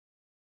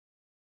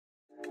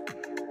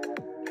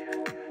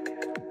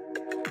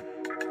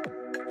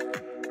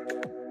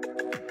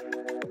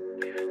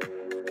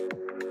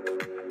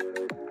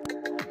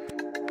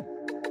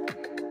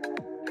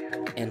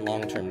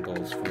long-term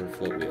goals for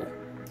Floatwheel?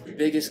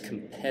 Biggest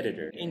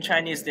competitor, In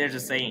Chinese, there's a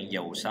saying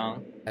有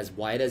商. as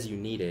wide as you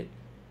need it,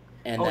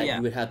 and Oh, that yeah.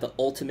 you would have the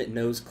ultimate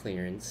nose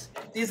clearance.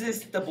 This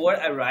is the board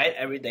I ride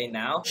every day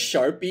now.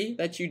 Sharpie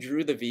that you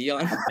drew the V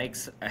on.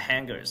 Makes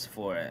hangers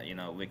for, you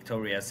know,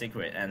 Victoria's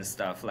Secret and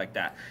stuff like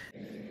that.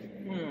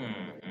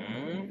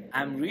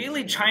 I'm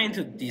really trying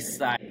to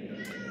decide.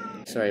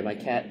 Sorry, my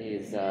cat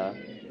is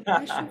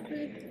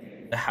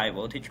The high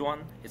voltage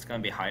one is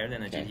gonna be higher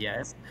than the Okay.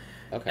 GTS,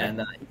 okay.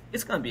 and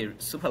it's gonna be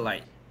super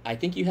light. I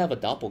think you have a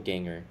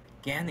doppelganger.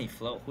 Danny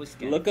Flow, who's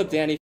Danny? Look up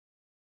Danny.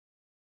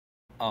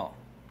 Oh,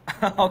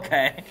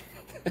 okay.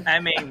 I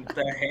mean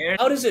the hair.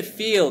 How does it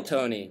feel,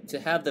 Tony, to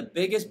have the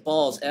biggest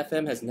balls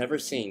FM has never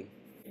seen?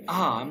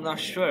 I'm not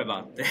sure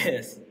about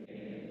this.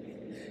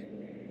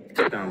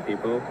 Sit down,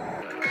 people.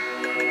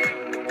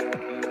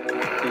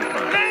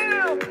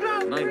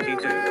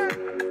 92.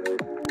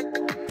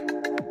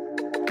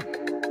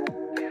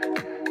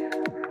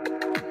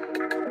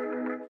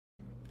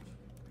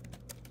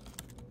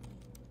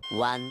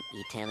 One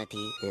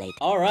eternity later.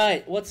 All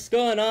right, what's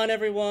going on,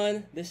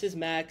 everyone? This is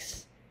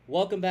Max.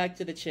 Welcome back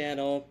to the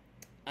channel.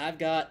 I've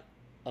got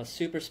a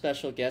super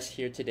special guest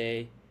here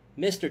today,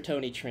 Mr.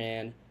 Tony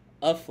Tran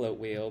of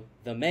Floatwheel,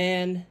 the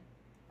man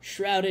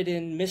shrouded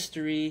in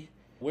mystery.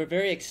 We're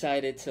very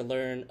excited to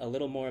learn a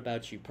little more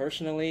about you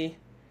personally,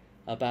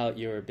 about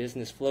your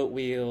business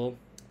Floatwheel,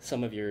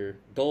 some of your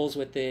goals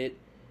with it,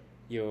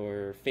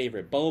 your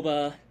favorite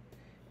boba.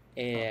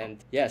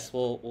 And yes,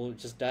 we'll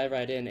just dive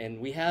right in, and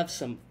we have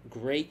some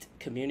great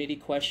community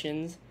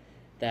questions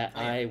that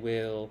I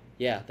will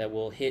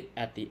hit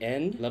at the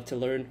end. Love to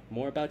learn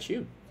more about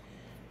you.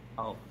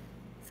 Oh,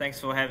 thanks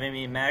for having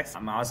me, Max.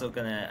 I'm also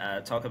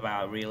gonna talk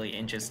about really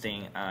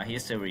interesting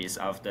histories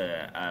of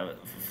the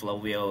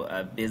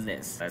Floatwheel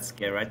business. Let's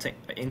get right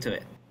into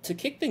it. To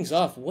kick things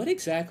off, what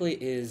exactly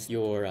is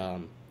your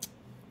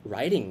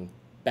writing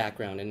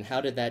background, and how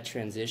did that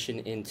transition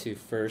into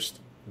first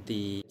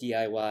the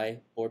DIY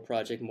board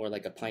project, more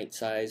like a pint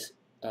size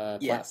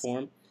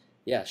platform?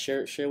 Yeah,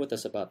 share with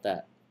us about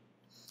that.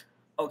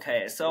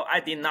 Okay, so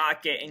I did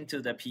not get into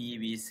the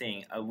PEV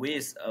thing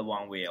with a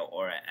one wheel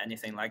or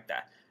anything like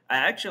that. I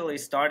actually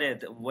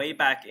started way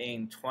back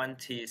in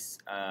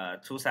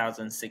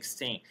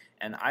 2016,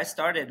 and I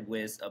started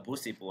with a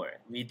Boosty board,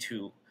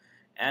 V2.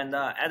 And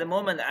at the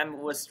moment, I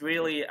was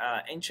really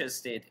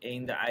interested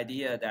in the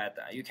idea that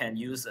you can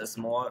use a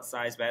small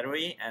size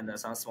battery and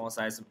some small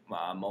size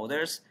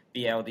motors,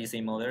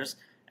 BLDC motors,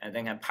 and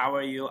then can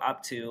power you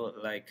up to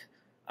like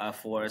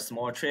for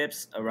small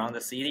trips around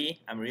the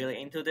city. I'm really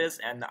into this,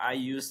 and I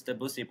use the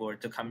Boosty board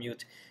to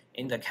commute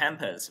in the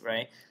campus,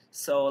 right?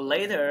 So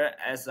later,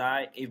 as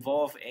I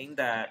evolve in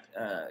that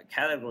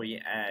category,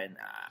 and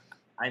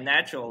I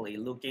naturally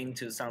look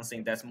into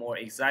something that's more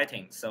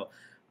exciting. So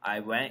I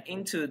went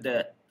into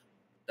the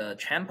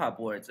Champa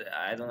boards.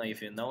 I don't know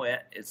if you know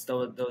it. It's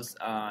those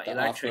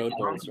electric off-road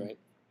boards, right?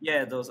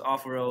 Yeah, those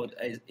off-road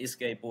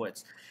escape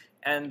boards.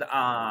 And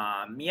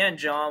me and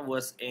John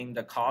was in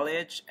the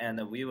college,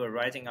 and we were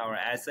writing our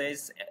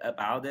essays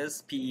about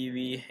this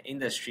PEV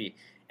industry,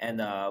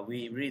 and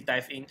we really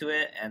dive into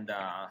it. And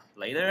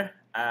later,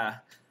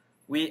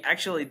 we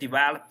actually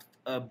developed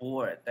a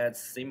board that's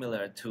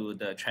similar to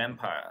the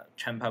Champa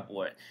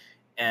board,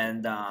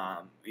 and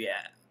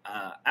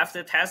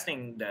after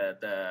testing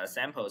the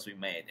samples we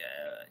made,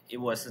 it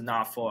was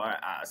not for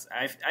us.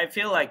 I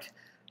feel like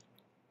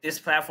this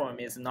platform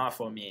is not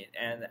for me.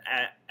 And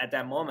at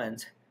that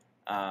moment,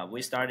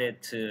 we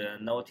started to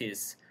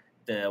notice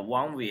the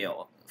one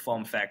wheel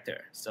form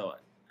factor. So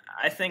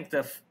I think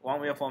the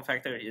one wheel form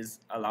factor is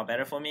a lot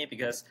better for me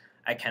because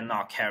I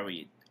cannot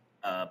carry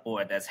a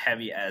board that's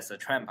heavy as a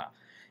Trampa.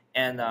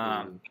 And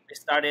we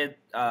started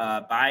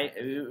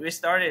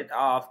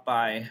off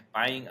by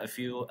buying a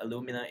few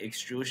aluminum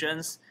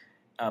extrusions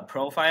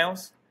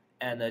profiles,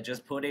 and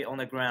just put it on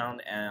the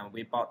ground. And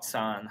we bought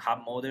some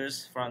hub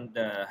motors from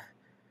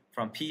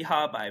P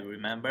Hub, I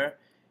remember,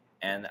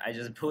 and I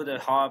just put the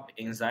hub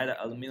inside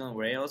the aluminum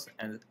rails,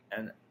 and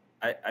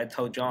I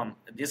told John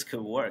this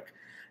could work.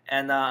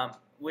 And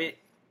we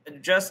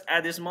just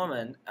at this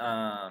moment,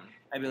 I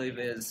believe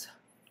is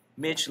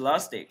Mitch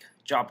Lustig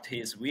dropped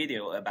his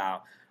video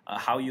about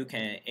how you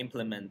can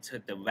implement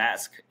the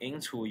VASC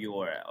into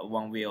your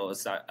one wheel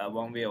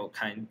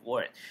kind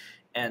board,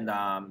 and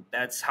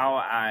that's how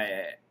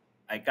I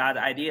got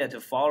the idea to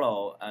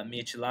follow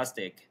Mitch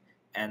Lustig,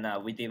 and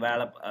we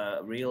developed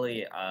a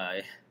really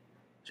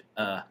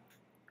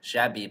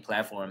shabby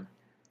platform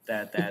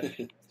that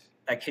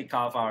kicked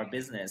off our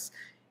business.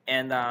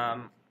 And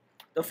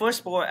the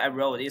first board I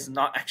wrote is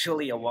not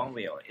actually a one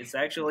wheel; it's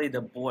actually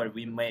the board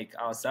we make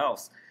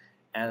ourselves.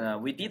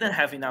 And we didn't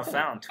have enough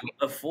funds to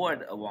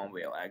afford a one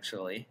wheel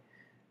actually,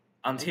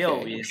 until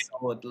we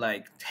sold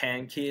like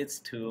 10 kits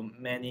to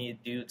many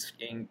dudes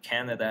in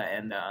Canada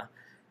and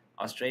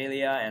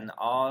Australia and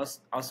all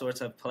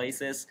sorts of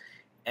places.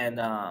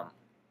 And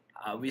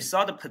we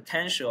saw the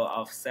potential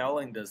of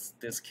selling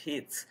this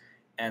kits,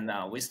 and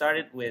we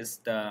started with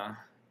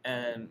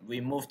and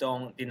we moved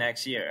on the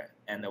next year,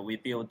 and we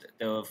built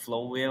the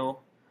Floatwheel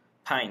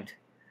Pint,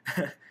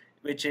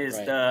 which is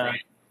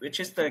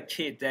the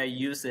kit that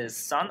uses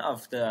some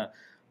of the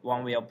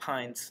one wheel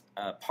Pint's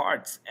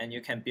parts, and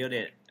you can build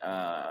it,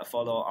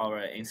 follow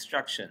our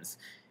instructions.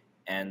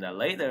 And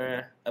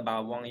later,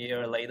 about 1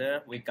 year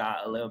later, we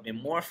got a little bit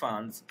more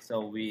funds,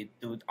 so we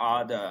do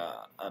all the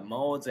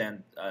modes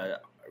and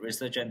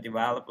research and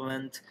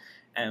development,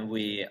 and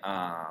we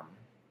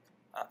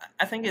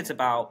I think it's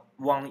about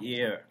 1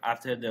 year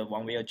after the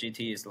One Wheel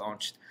GT is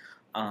launched,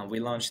 we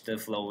launched the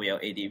Floatwheel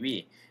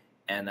ADV,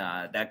 and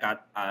that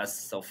got us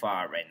so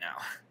far right now.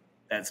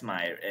 That's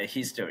my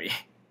history.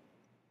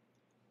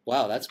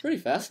 Wow, that's pretty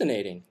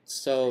fascinating.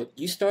 So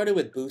you started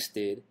with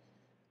Boosted,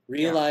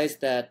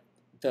 realized that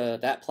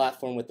that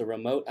platform with the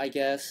remote, I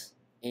guess,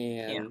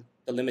 and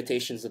the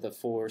limitations of the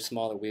 4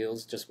 smaller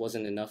wheels just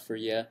wasn't enough for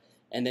you,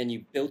 and then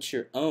you built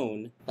your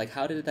own. Like,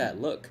 how did that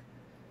look?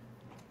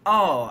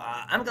 Oh,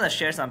 I'm gonna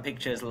share some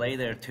pictures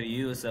later to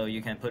you so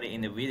you can put it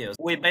in the videos.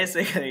 We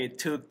basically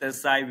took the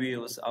side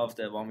views of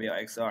the One Wheel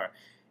XR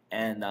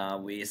and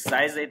we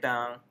sized it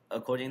down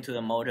according to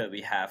the motor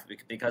we have,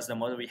 because the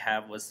motor we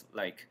have was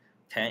like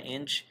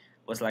 10-inch,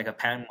 was like a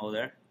pan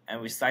motor, and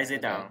we sized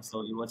it down,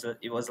 so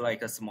it was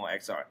like a small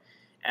XR.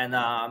 And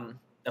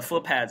the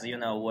foot pads,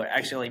 were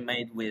actually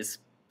made with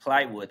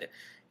plywood,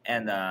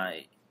 and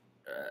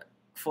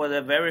for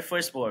the very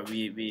first board,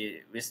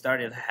 we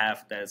started to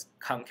have this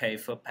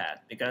concave foot pad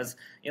because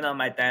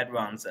my dad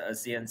runs a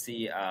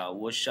CNC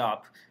wood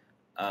shop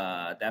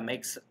that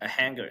makes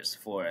hangers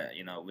for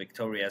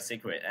Victoria's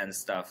Secret and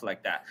stuff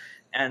like that.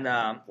 And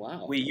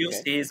we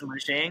used his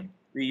machine.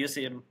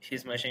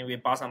 We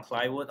bought some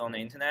plywood on the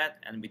internet,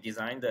 and we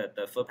designed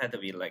the foot pad to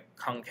be like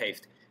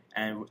concaved.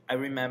 And I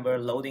remember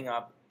loading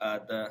up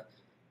a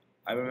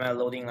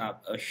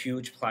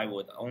huge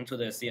plywood onto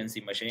the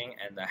CNC machine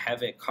and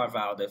have it carve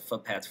out the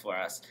foot pads for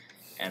us.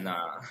 And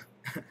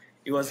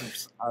it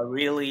was a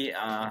really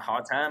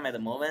hard time at the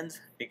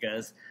moment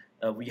because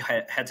we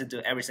had to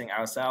do everything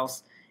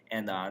ourselves,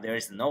 and there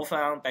is no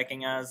fund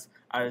backing us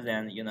other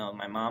than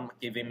my mom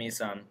giving me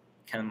some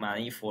kind of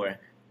money for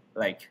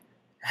like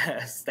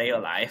stay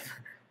alive.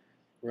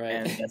 Right.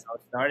 And that's how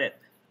it started.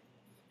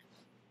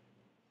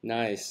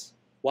 Nice.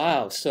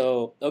 Wow.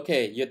 So,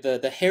 okay,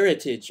 the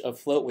heritage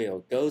of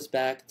Floatwheel goes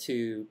back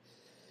to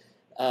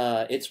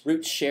its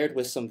roots shared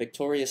with some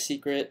Victoria's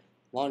Secret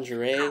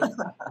lingerie.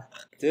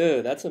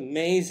 Dude, that's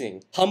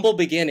amazing. Humble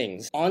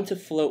beginnings. On to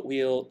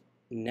Floatwheel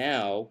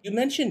now. You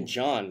mentioned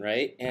John,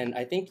 right? And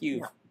I think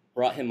you've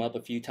brought him up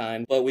a few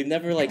times, but we've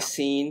never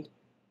seen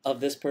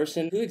of this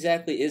person. Who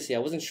exactly is he? I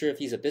wasn't sure if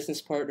he's a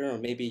business partner or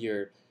maybe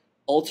your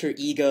alter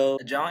ego.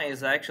 John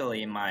is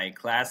actually my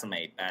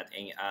classmate back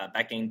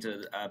in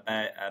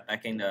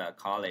the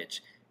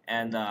college,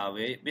 and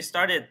we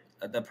started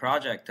the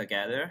project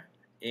together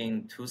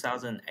in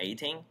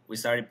 2018. We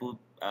started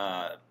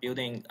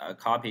building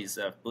copies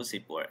of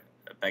Boosie board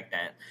back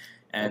then,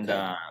 and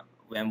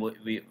when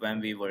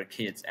we were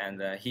kids,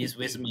 and he's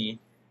with me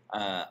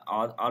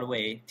all the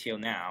way till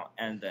now.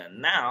 And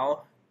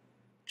now,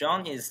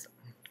 John is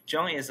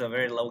a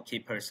very low key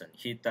person.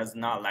 He does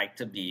not like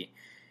to be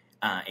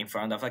in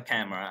front of a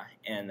camera,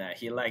 and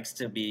he likes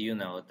to be,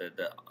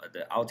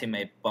 the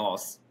ultimate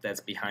boss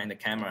that's behind the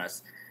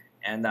cameras,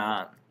 and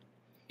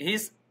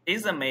he's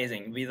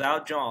amazing.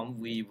 Without John,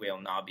 we will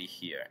not be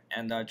here.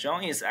 And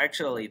John is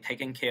actually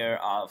taking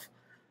care of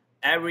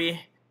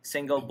every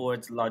single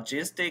board's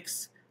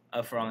logistics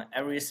from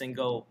every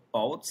single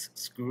bolts,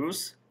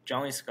 screws.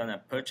 John is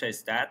gonna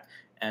purchase that,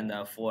 and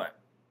for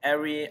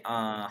every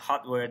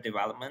hardware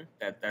development,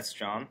 that's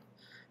John.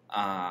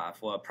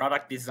 For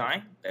product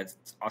design, that's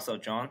also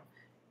John,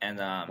 and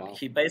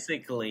he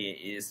basically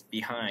is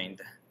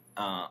behind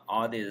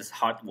all this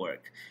hard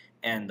work,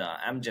 and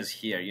I'm just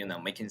here,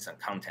 making some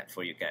content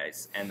for you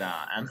guys, and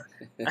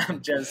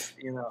I'm just,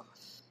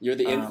 You're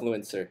the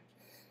influencer.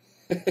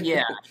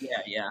 yeah.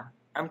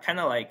 I'm kind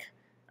of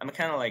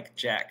like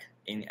Jack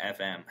in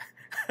FM.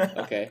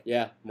 Okay,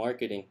 yeah,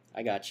 marketing.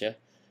 I gotcha.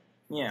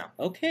 Yeah.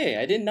 Okay,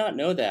 I did not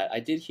know that.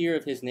 I did hear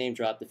of his name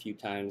dropped a few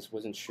times.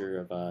 Wasn't sure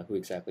of who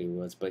exactly he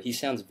was, but he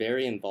sounds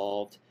very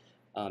involved,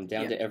 down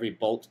to every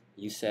bolt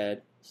you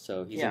said.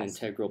 So he's an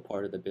integral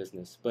part of the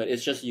business. But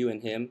it's just you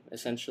and him,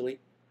 essentially?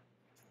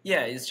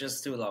 Yeah, it's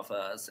just two of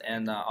us,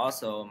 and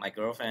also my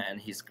girlfriend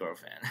and his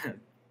girlfriend.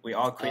 We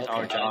all quit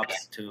our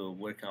jobs to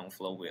work on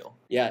Floatwheel.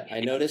 Yeah, I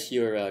noticed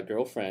your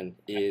girlfriend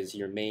is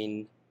your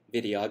main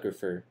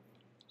videographer.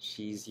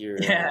 She's your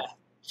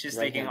she's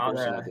taking all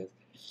the.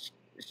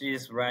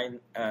 She's right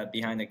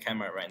behind the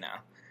camera right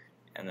now,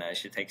 and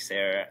she takes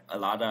care a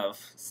lot of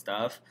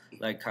stuff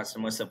like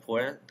customer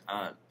support,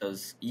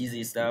 those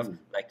easy stuff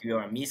like you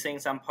are missing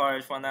some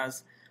part from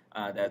us.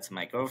 That's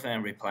my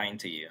girlfriend replying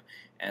to you,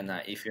 and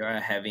if you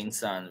are having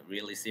some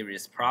really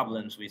serious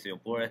problems with your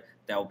board,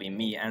 that will be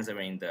me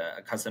answering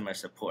the customer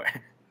support.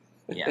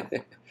 Yeah.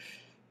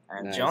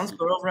 And nice. John's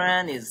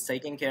girlfriend is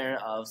taking care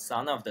of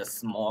some of the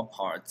small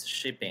parts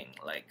shipping,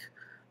 like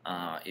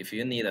if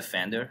you need a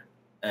fender.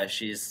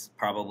 She's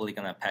probably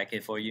gonna pack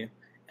it for you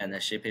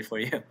and ship it for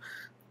you.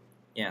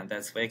 Yeah,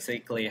 that's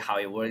basically how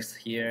it works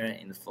here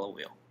in the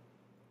Floatwheel.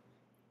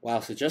 Wow,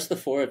 so just the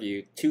four of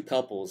you, two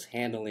couples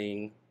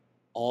handling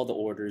all the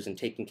orders and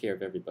taking care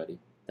of everybody.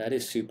 That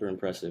is super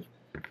impressive.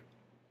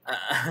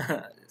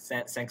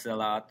 Thanks a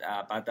lot.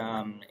 But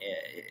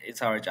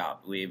it's our job.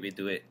 We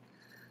do it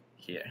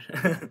here.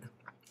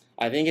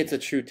 I think it's a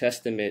true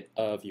testament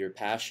of your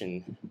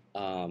passion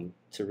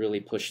to really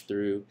push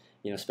through,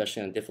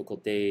 especially on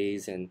difficult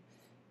days and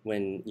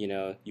when,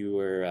 you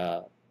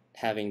were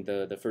having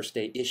the first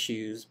day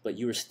issues, but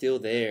you were still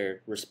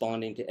there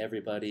responding to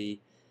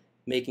everybody,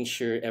 making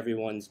sure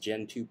everyone's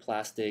Gen 2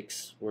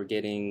 plastics were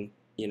getting,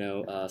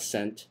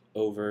 sent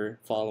over,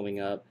 following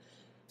up.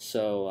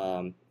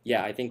 So,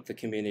 yeah, I think the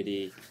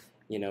community,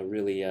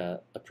 really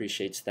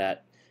appreciates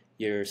that.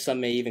 Some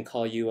may even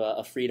call you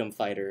a freedom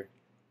fighter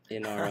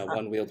in our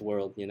one-wheeled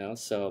world,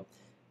 So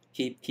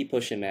keep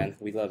pushing, man.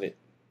 We love it.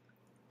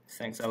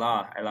 Thanks a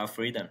lot. I love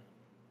freedom.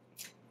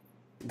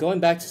 Going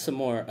back to some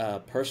more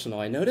personal,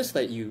 I noticed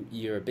that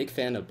you're a big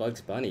fan of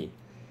Bugs Bunny.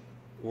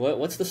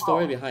 What's the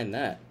story behind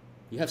that?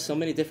 You have so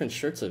many different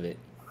shirts of it.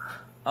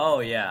 Oh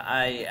yeah,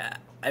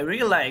 I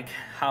really like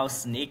how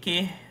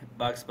sneaky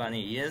Bugs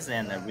Bunny is,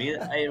 and I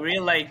really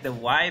like the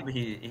vibe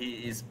he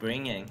is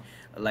bringing,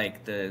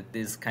 like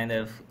this kind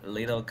of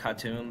little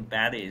cartoon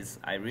baddies.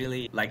 I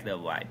really like the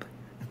vibe.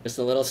 Just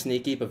a little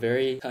sneaky, but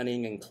very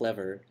cunning and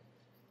clever,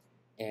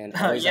 and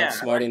always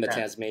outsmarting the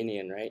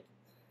Tasmanian, right?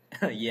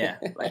 Yeah,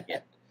 like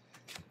it.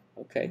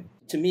 Okay.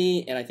 To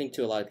me, and I think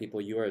to a lot of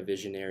people, you are a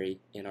visionary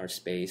in our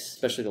space,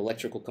 especially the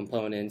electrical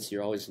components.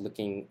 You're always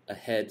looking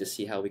ahead to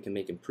see how we can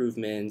make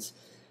improvements,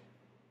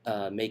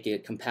 make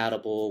it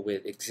compatible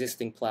with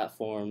existing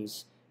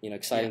platforms,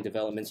 exciting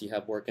developments you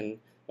have working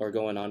or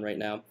going on right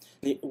now.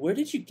 Where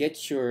did you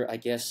get your, I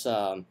guess,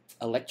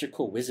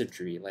 electrical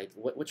wizardry? Like,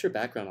 what's your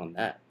background on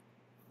that?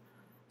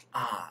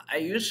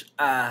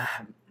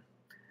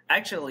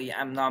 Actually,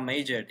 I'm not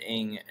majored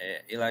in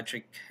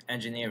electric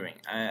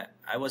engineering.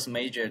 I was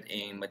majored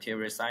in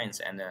material science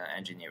and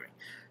engineering.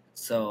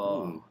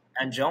 So,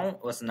 and John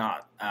was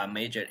not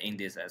majored in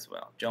this as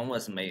well. John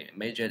was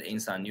majored in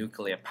some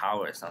nuclear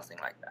power, something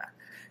like that.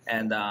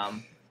 And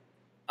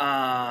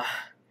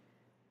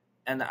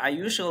I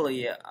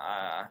usually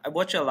I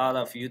watch a lot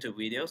of YouTube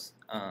videos,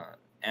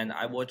 and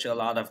I watch a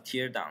lot of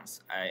teardowns.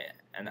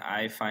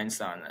 I find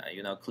some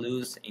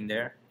clues in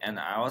there, and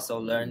I also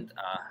learned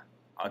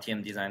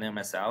RTM designer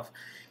myself,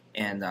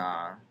 and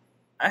I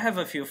have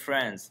a few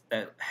friends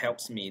that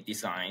helps me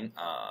design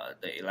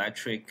the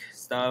electric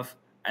stuff.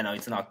 I know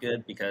it's not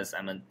good because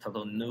I'm a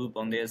total noob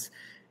on this,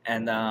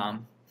 and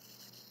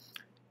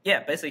yeah,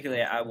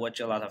 basically I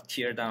watch a lot of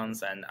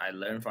teardowns and I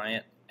learn from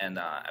it, and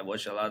I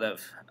watch a lot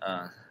of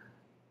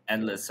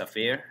Endless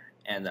Affair,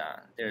 and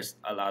there's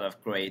a lot of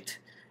great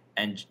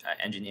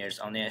engineers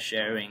on there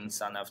sharing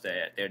some of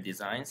their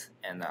designs,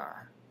 and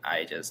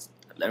I just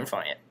learn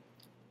from it.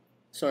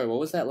 Sorry, what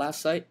was that last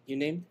site you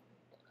named?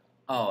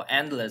 Oh,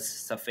 Endless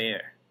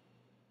Sapphire.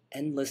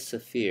 Endless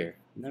Sapphire.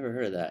 Never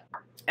heard of that.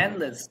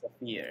 Endless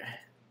Sapphire.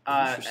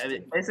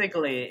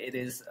 Basically, it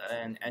is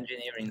an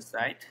engineering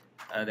site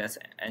that's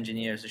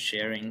engineers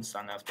sharing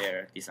some of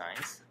their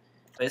designs.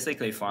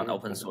 Basically, from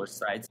open source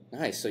sites.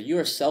 Nice. So you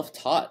are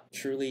self-taught,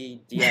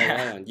 truly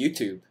DIY on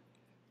YouTube.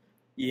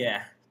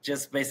 Yeah,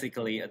 just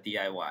basically a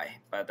DIY.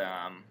 But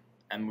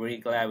I'm really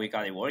glad we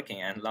got it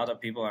working, and a lot of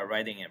people are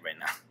writing it right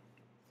now.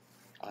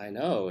 I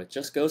know. It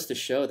just goes to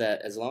show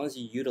that as long as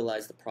you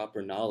utilize the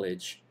proper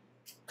knowledge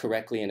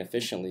correctly and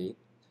efficiently,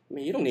 I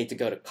mean, you don't need to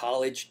go to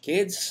college,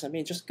 kids. I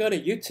mean, just go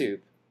to YouTube.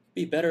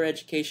 Be better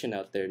education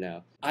out there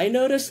now. I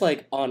noticed,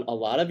 like, on a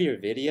lot of your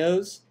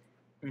videos,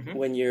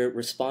 when you're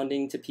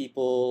responding to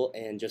people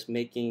and just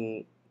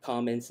making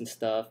comments and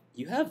stuff,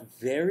 you have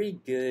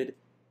very good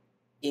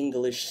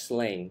English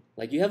slang.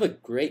 Like, you have a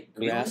great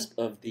grasp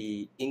of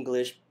the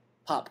English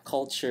pop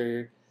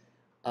culture.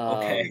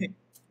 Okay.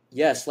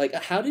 Yes, like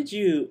how did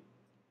you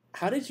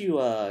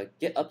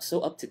get so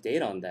up to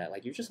date on that?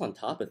 Like you're just on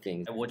top of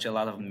things. I watch a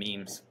lot of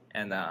memes,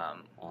 and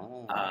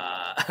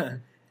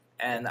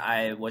and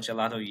I watch a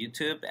lot of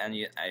YouTube, and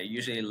I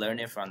usually learn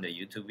it from the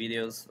YouTube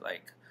videos.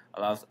 Like a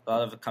lot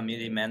of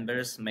community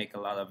members make a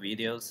lot of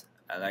videos.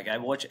 Like I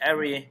watch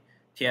every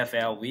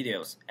TFL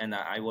videos, and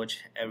I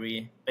watch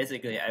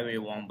basically every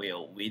one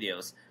wheel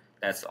videos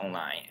that's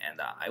online,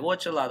 and I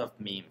watch a lot of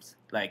memes.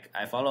 Like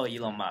I follow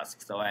Elon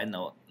Musk, so I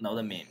know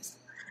the memes.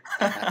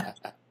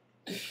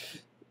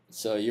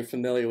 So you're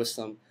familiar with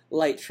some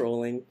light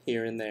trolling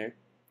here and there.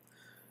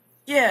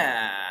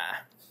 Yeah,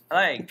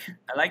 I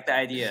like the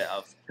idea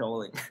of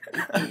trolling.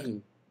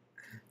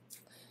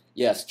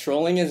 Yes,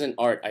 trolling is an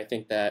art. I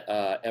think that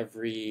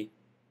every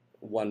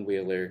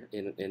one-wheeler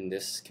in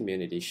this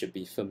community should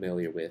be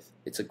familiar with.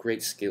 It's a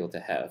great skill to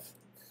have.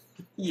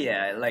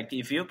 Yeah, like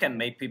if you can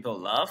make people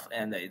laugh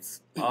and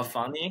it's all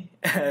funny,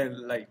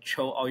 like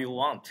troll all you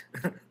want.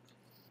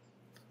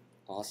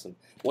 Awesome.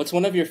 What's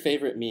one of your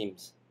favorite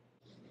memes?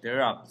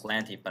 There are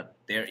plenty, but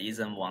there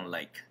isn't one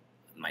like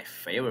my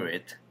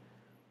favorite.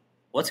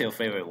 What's your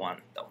favorite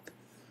one,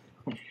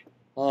 though?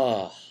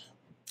 Oh,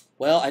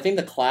 Well, I think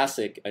the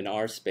classic in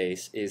our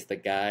space is the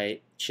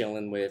guy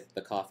chilling with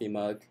the coffee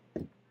mug,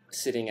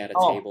 sitting at a Oh,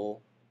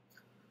 table,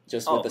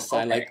 just with oh, the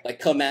sign okay. like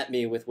come at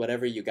me with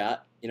whatever you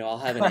got. I'll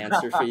have an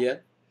answer for you.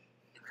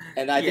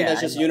 And I think Yeah, that's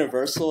I just know.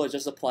 universal. It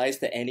just applies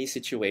to any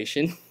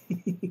situation.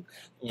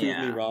 Prove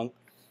me Yeah. wrong.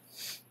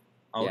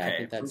 Yeah, I Okay.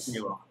 think Prove me that's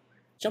wrong.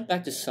 jump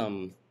back to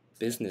some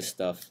business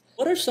stuff.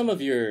 What are some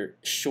of your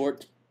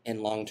short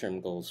and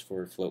long-term goals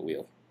for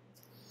Floatwheel?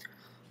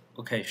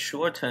 Okay,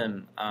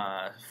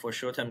 for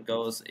short-term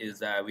goals is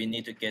that we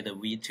need to get a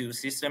V2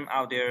 system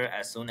out there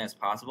as soon as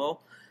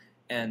possible,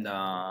 and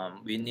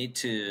we need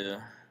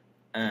to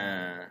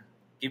uh,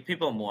 give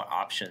people more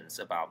options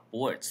about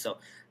boards. So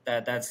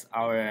that's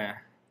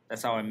our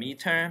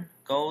midterm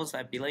goals,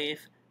 I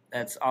believe.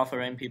 That's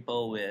offering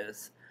people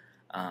with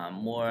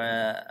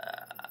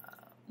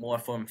more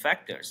form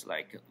factors.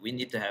 Like we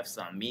need to have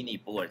some mini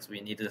boards.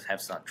 We need to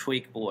have some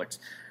tweak boards.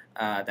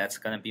 That's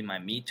gonna be my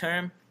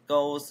midterm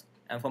goals.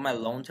 And for my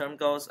long-term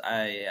goals,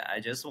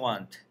 I just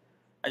want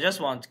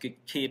to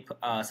keep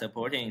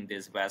supporting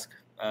this vast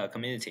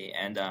community,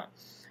 and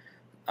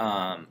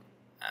I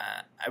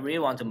really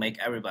want to make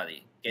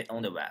everybody get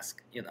on the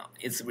Vesk.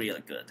 It's really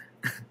good.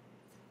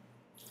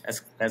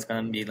 That's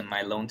gonna be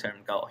my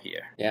long-term goal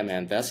here. Yeah,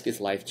 man, Vesk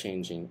is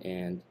life-changing,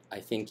 and I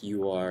think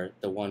you are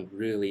the one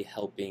really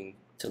helping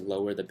to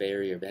lower the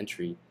barrier of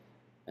entry.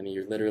 I mean,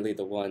 you're literally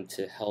the one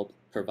to help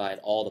provide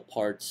all the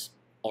parts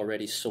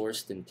already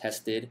sourced and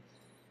tested,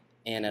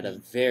 and at a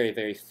very,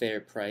 very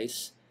fair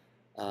price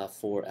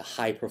for a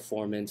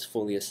high-performance,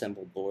 fully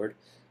assembled board.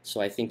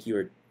 So I think you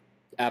are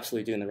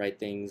absolutely doing the right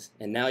things,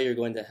 and now you're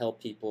going to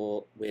help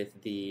people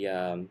with the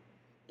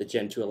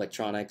Gen 2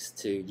 electronics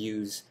to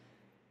use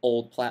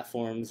old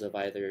platforms of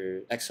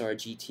either XR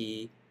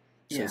GT.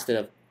 So Yeah, instead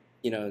of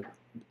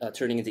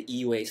turning into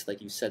e-waste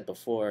like you said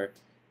before,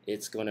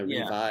 it's going to yeah,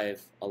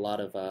 revive a lot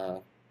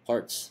of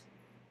parts.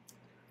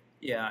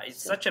 yeah.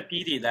 It's So such a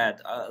pity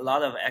that a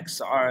lot of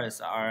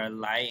XRs are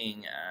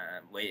lying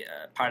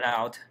part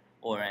out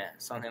or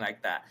something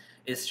like that.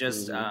 It's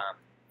just hmm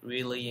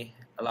really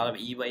a lot of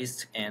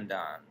e-waste, and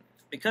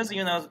because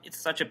it's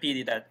such a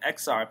pity that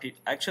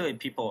actually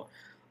people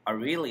are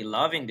really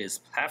loving this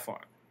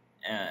platform,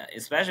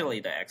 especially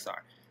the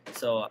XR.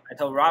 So I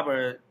told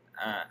Robert,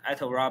 I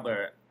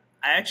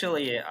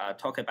actually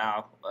talk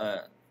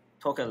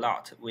a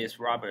lot with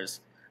Roberts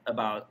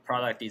about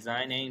product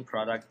designing,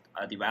 product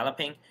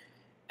developing,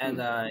 and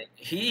hmm.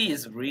 he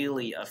is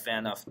really a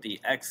fan of the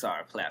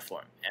XR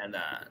platform, and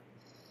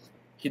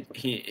he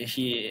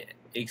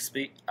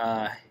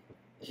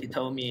he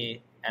told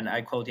me, and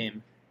I quote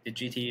him, the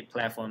GT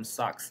platform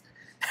sucks,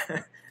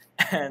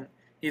 and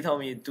he told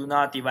me do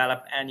not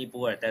develop any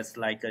board that's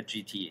like a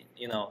GT.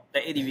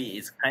 The ADV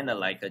is kind of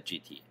like a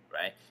GT,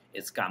 right?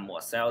 It's got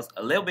more cells,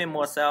 a little bit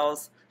more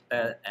cells,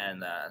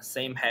 and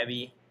same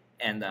heavy,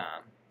 and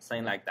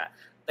something like that.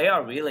 They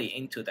are really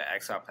into the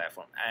XR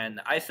platform,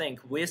 and I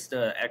think with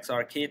the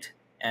XR kit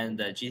and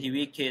the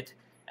GTV kit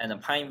and the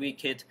PintV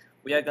kit,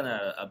 we are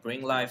gonna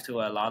bring life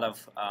to a lot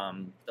of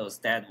those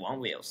dead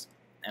onewheels,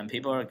 and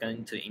people are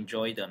going to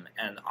enjoy them.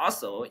 And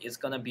also, it's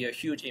gonna be a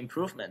huge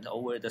improvement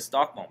over the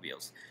stock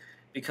onewheels,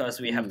 because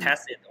we have Mm,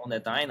 tested on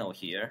the dyno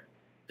here.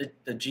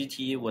 The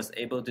GT was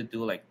able to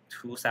do like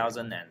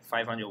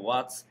 2,500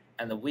 watts,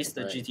 and with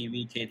the right.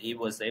 GTV kit, it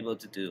was able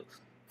to do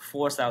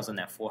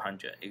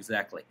 4,400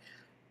 exactly.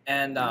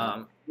 And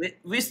Wow.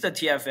 with the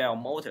TFL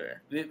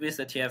motor, with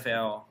the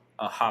TFL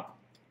hub,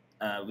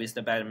 with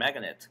the battery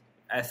magnet,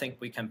 I think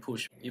we can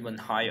push even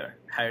higher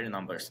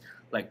numbers,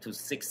 like to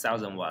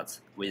 6,000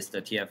 watts with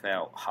the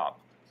TFL hub,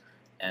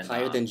 and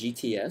Higher than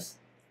GTS?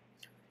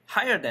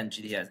 higher than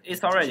GTS.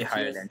 It's already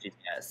higher GTS? than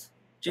GTS.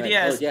 Right.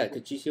 Oh, GTS yeah, is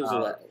because GTS was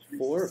what,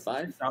 4 or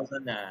 5?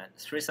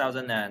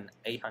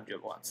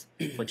 3,800 watts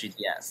for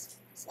GTS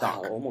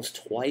Wow, stock.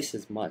 almost twice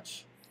as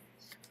much.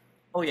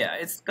 Oh yeah,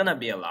 it's gonna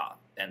be a lot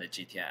than the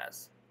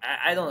GTS.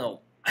 I don't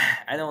know.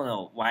 I don't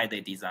know why they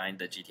designed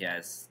the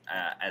GTS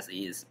as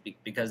is,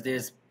 because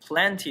there's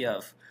plenty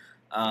of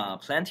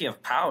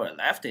power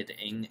left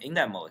in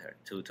that motor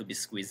to be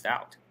squeezed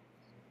out.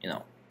 You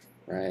know.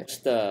 Right.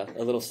 Just a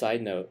little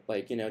side note,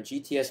 like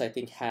GTS I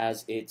think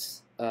has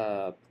its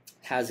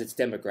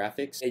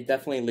demographics. A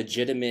definitely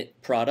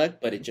legitimate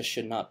product, but it just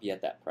should not be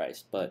at that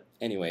price. But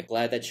anyway,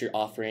 glad that you're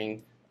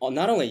offering. Well,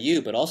 not only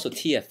you, but also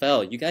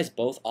TFL. You guys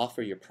both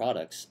offer your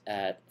products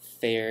at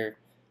fair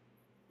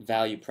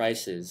value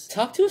prices.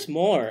 Talk to us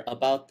more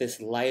about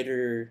this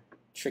lighter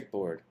trick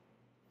board.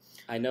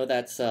 I know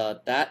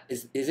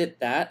is it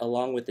that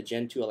along with the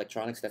Gen 2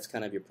 electronics that's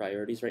kind of your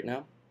priorities right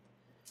now?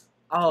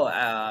 Oh,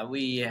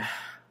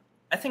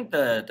 I think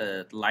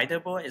the lighter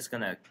board is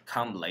gonna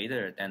come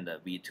later than the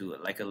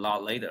V2, like a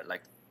lot later,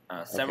 like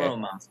several Okay.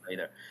 months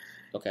later.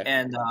 Okay.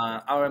 And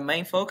our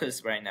main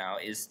focus right now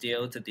is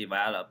still to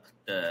develop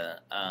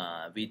the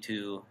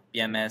V2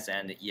 BMS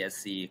and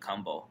ESC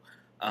combo.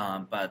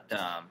 But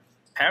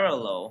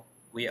parallel,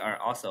 we are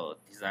also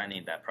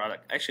designing that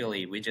product.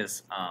 Actually,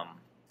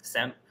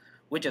 sam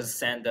we just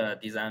send the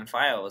design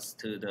files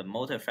to the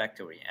motor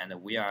factory, and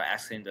we are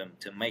asking them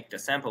to make the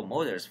sample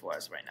motors for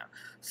us right now.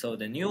 So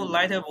the new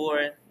lighter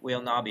board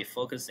will now be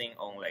focusing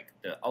on like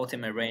the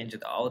ultimate range,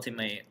 the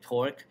ultimate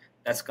torque.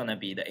 That's gonna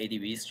be the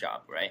ADV's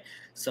job, right?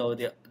 So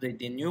the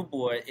new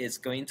board is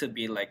going to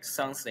be like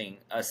something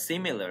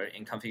similar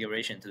in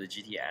configuration to the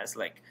GTS,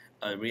 like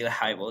a really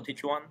high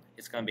voltage one.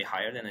 It's gonna be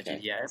higher than the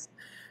GTS.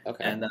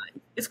 Okay. And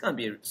it's gonna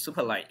be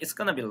super light. It's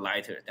gonna be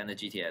lighter than the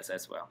GTS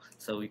as well.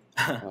 So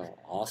Oh,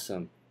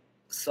 awesome.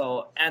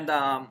 So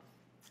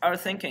our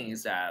thinking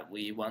is that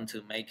we want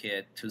to make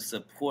it to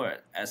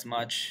support as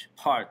much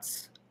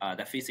parts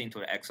that fits into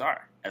the XR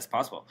as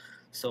possible.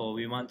 So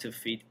we want to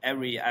fit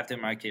every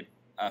aftermarket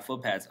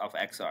footpads of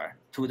XR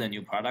to the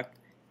new product,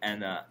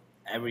 and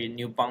every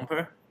new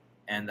bumper,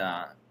 and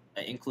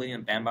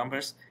including band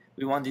bumpers.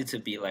 We want it to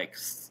be like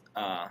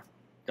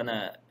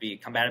gonna be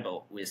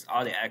compatible with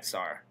all the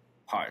XR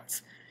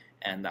parts,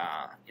 and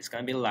it's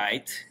gonna be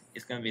light.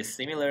 It's gonna be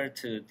similar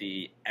to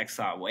the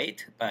XR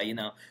weight, but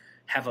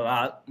have a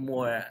lot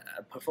more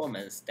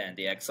performance than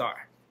the XR.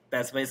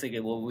 That's basically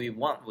what we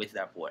want with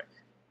that board.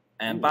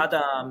 And but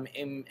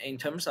in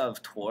terms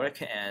of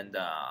torque and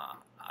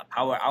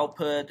power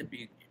output,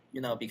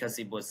 because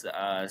it was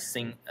a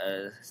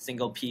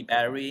single P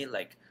battery,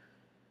 like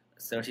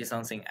 30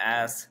 something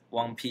S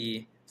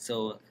 1P,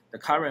 so the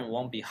current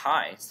won't be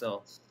high.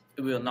 So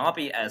it will not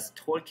be as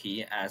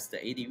torquey as the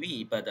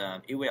ADV, but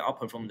it will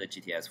outperform the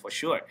GTS for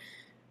sure.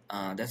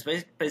 That's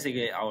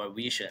basically our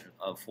vision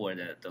for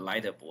the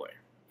lighter board.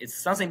 It's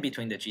something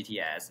between the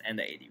GTS and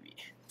the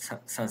ADV,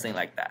 something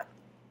like that.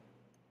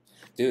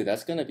 Dude,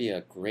 that's going to be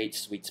a great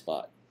sweet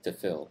spot to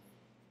fill.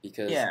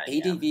 Because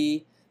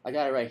ADV, I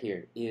got it right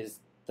here, is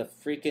the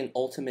freaking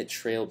ultimate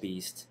trail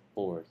beast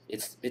board.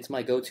 It's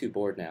my go-to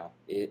board now.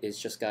 It's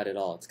just got it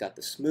all. It's got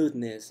the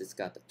smoothness, it's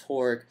got the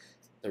torque,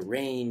 the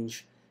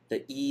range,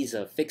 the ease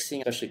of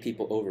fixing, especially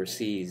people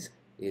overseas,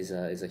 is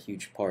a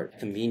huge part.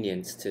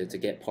 Convenience to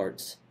get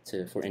parts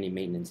for any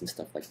maintenance and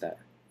stuff like that.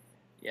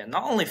 Yeah,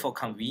 not only for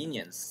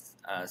convenience,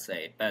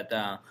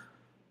 but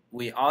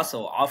we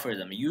also offer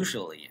them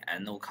usually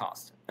at no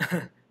cost.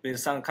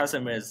 Because some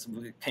customers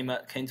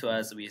came to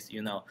us with,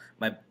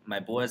 my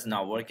board's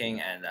not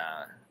working, and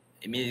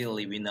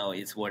immediately we know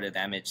it's water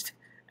damaged,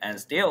 and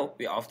still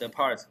we offer the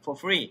parts for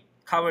free.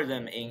 Cover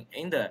them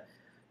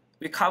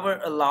we cover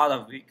a lot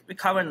of we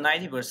cover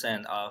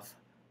 90% of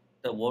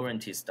the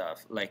warranty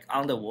stuff, like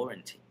under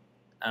warranty.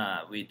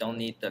 We don't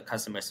need the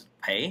customers to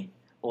pay,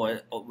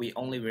 or we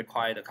only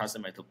require the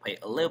customer to pay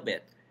a little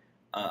bit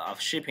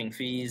of shipping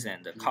fees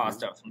and the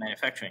cost of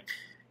manufacturing.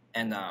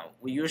 And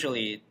we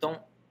usually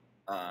don't.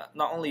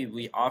 Not only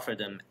we offer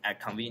them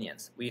at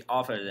convenience, we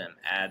offer them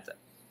at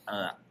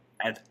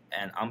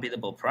an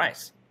unbeatable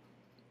price.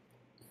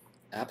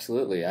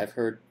 Absolutely, I've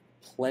heard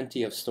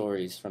plenty of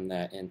stories from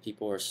that, and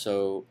people are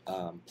so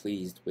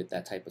pleased with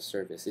that type of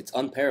service. It's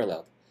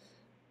unparalleled.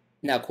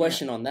 Now,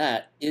 question on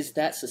that, is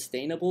that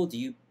sustainable? Do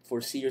you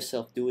foresee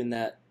yourself doing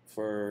that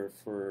for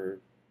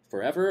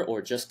forever,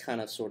 or just kind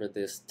of sort of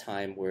this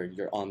time where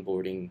you're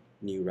onboarding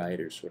new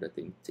riders sort of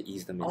thing to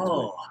ease them into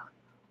it?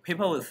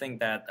 People would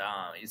think that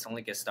it's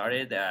only get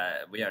started,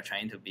 that we are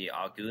trying to be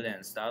all good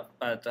and stuff,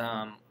 but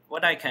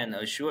what I can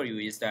assure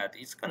you is that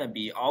it's going to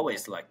be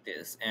always like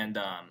this, and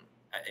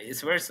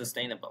it's very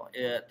sustainable.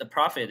 The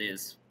profit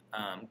is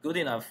good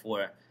enough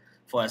for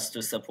us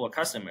to support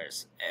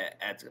customers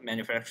at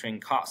manufacturing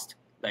cost.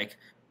 Like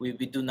we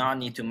do not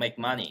need to make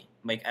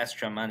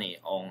extra money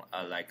on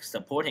like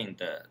supporting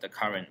the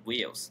current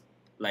wheels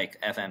like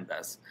FM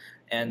does,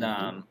 and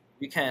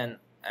we can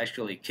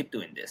actually keep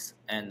doing this,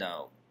 and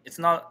it's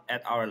not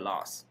at our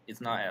loss. It's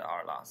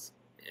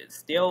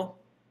still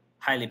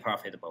highly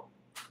profitable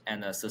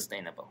and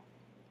sustainable.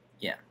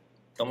 Yeah,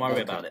 don't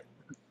worry about it.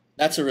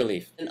 That's a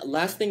relief. And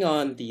last thing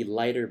on the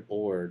lighter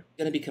board,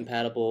 going to be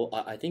compatible,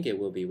 I think it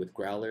will be, with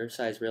growler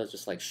size rails,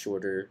 just like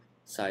shorter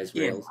size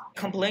rails.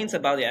 Complaints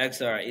about the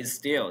XR is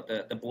still,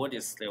 the board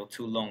is still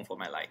too long for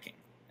my liking.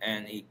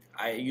 And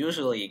I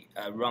usually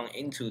run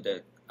into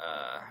the,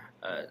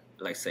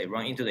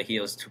 run into the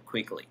heels too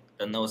quickly.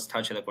 The nose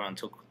touch the ground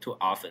too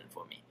often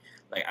for me.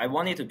 Like I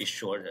want it to be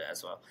shorter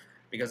as well.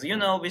 Because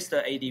with the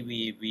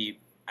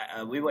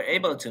ADV, we were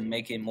able to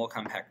make it more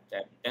compact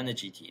than the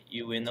GT.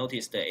 You will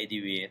notice the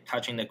ADV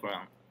touching the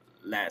ground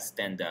less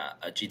than the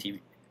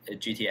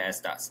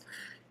GTS does.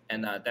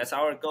 And that's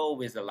our goal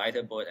with the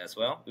lighter board as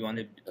well. We want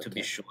it to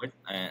be short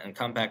and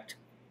compact,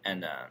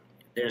 and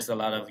there's a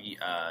lot of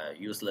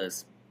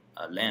useless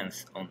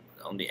length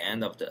on the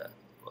end of the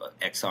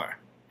XR,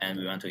 and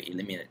we want to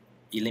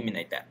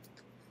eliminate that.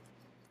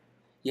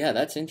 Yeah,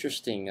 that's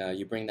interesting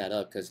you bring that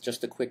up, because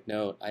just a quick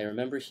note, I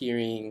remember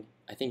hearing,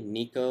 I think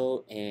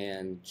Nico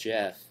and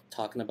Jeff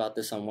talking about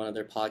this on one of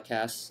their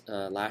podcasts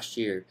last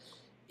year,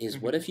 is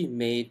what if you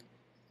made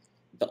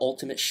the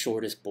ultimate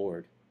shortest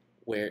board,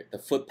 where the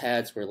foot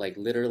pads were like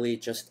literally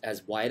just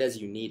as wide as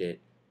you need it,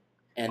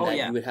 and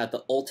you would have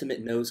the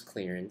ultimate nose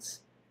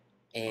clearance,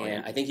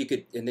 and I think you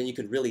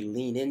could really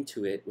lean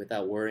into it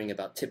without worrying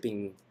about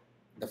tipping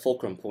the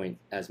fulcrum point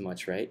as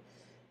much, right?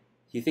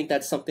 You think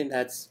that's something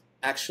that's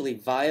actually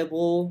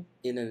viable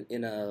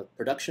in a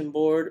production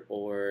board,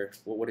 or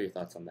what are your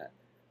thoughts on that?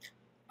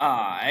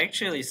 I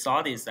actually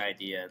saw this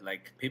idea.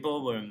 Like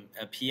people were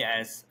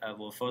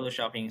were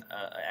photoshopping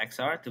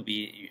XR to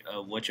be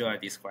what you are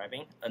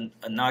describing,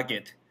 a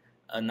nugget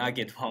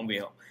one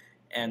wheel,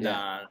 and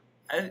Yeah.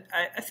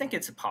 I think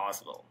it's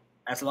possible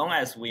as long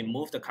as we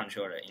move the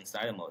controller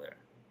inside the motor,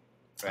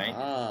 right?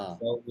 Ah,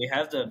 So we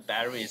have the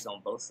batteries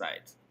on both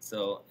sides.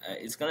 So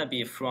it's gonna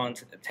be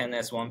front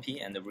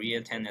 10S1P and the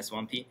rear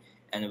 10S1P,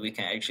 and we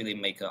can actually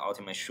make an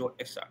ultimate short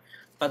XR.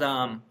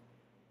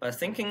 But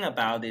thinking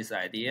about this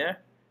idea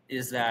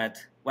is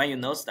that when you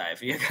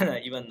nosedive, you're gonna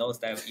even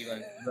nosedive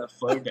even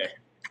further.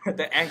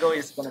 The angle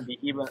is gonna be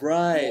even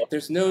right. more.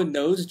 There's no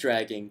nose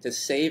dragging to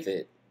save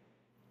it.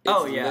 It's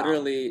Oh yeah.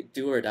 literally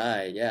do or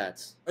die. Yeah.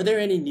 Are there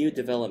any new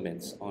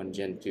developments on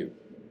Gen 2?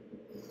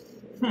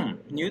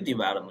 New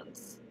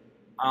developments.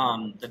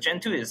 The Gen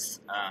 2 is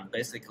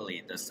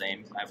basically the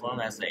same platform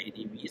as the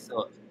ADV.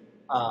 So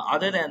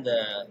other than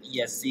the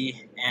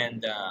ESC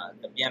and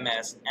the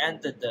BMS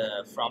and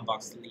the front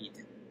box lead,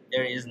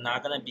 there is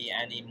not going to be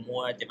any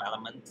more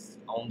developments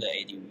on the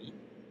ADV,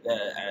 the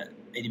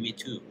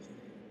ADV2.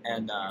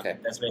 And Okay.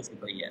 that's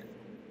basically it.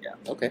 Yeah.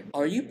 Okay.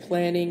 Are you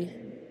planning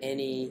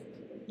any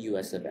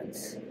US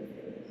events?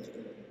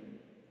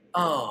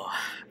 Oh,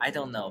 I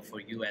don't know for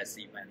US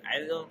event.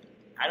 I don't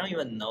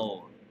even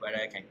know whether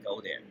I can go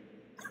there.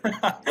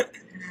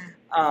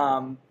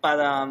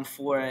 But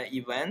for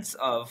events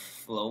of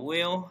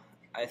Floatwheel,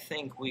 I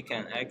think we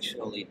can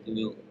actually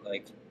do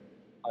like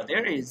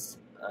there is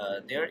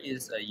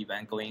an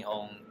event going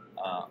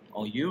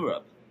on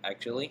Europe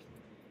actually,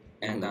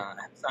 and I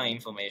have some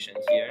information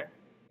here.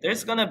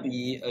 There's gonna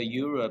be a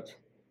Europe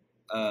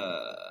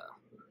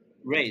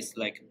race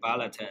like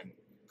Balaton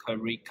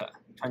Karika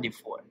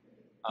 24,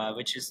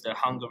 which is the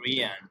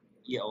Hungarian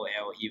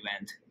EOL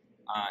event.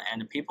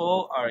 And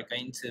people are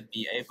going to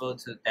be able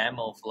to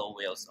demo flow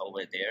wheels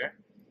over there,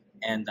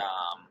 and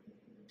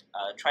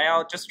try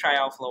out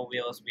flow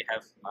wheels. We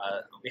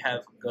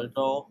have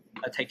Gerdo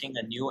taking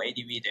a new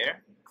ADV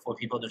there for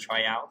people to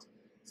try out.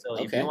 So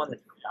if you want to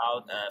try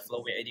out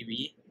flow wheel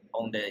ADV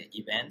on the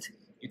event,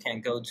 you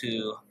can go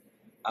to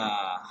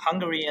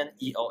Hungarian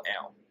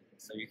EOL.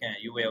 So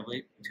you will be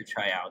able to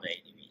try out the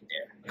ADV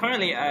there.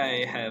 Currently,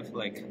 I have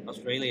like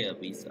Australia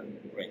visa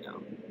right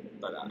now,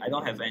 but I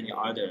don't have any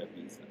other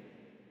visa.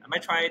 I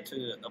might try to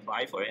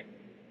apply for it,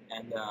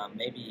 and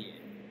maybe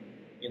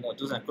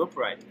do some group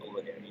ride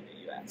over there in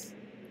the US.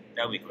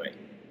 That would be great.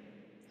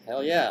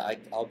 Hell yeah,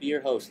 I'll be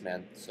your host,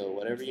 man. So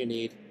whatever you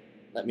need,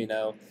 let me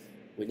know.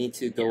 We need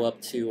to go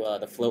up to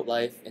the Float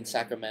Life in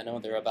Sacramento.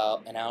 They're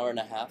about an hour and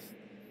a half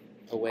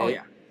away. Oh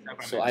yeah.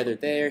 So either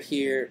there,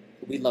 here,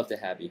 we'd love to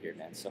have you here,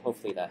 man. So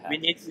hopefully that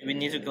happens. We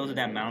need to go to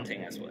that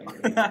mountain as well.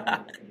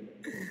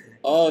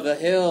 Oh, the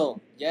hill,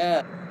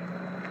 yeah.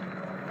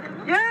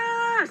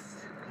 Yes!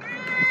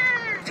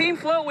 Team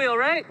Floatwheel,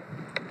 right?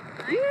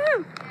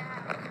 Yeah.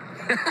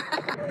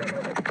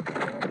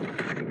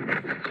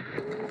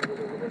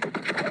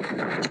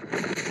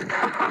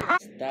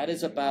 That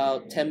is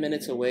about 10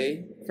 minutes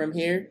away from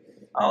here.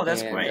 Oh,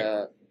 that's great.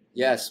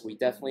 Yes, we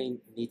definitely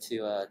need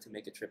to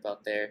make a trip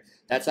out there.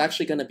 That's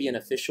actually going to be an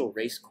official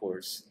race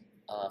course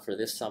for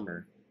this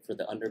summer for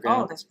the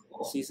underground that's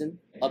cool. season.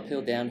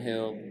 Uphill,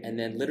 downhill, and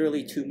then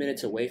literally 2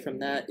 minutes away from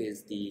that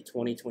is the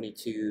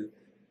 2022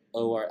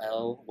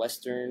 ORL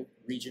Western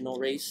Regional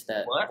Race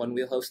that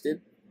Onewheels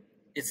hosted.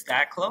 It's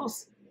that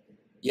close?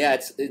 Yeah,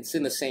 it's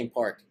in the same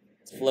park.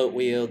 It's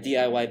Floatwheel,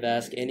 DIY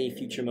Basque, any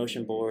future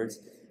motion boards.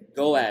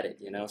 Go at it,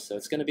 So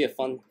it's going to be a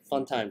fun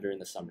time during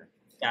the summer.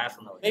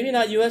 Definitely. Maybe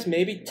not US,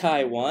 maybe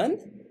Taiwan.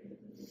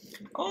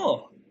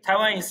 Oh,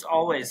 Taiwan has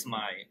always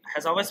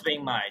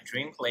been my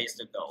dream place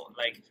to go.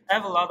 Like I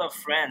have a lot of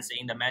friends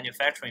in the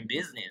manufacturing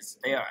business.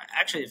 They are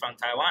actually from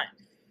Taiwan,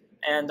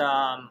 and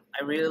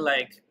I really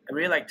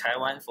like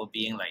Taiwan for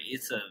being like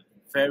it's a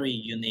very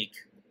unique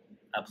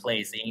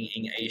place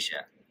in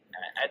Asia.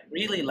 I'd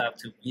really love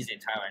to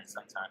visit Taiwan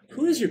sometime.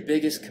 Who is your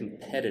biggest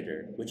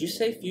competitor? Would you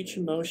say Future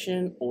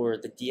Motion or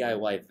the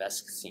DIY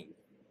Vesk scene?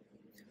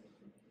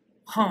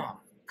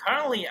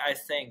 Currently, I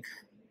think,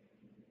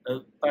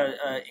 but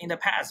in the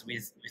past we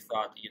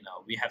thought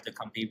we have to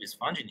compete with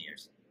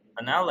Fungineers,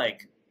 but now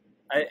like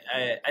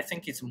I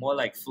think it's more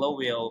like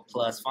Floatwheel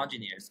plus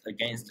Fungineers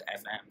against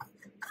FM.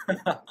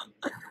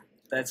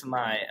 That's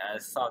my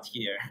thought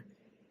here,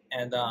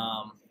 and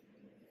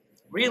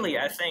really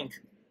I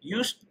think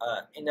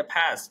in the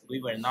past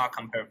we were not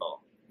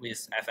comparable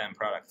with FM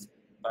products,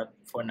 but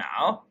for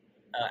now.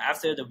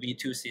 After the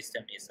V2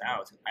 system is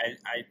out,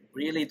 I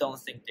really don't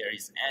think there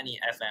is any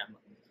FM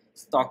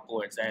stock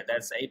boards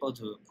that's able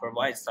to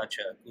provide such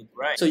a good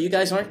ride. So you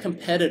guys aren't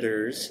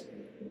competitors,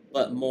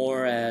 but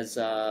more as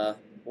how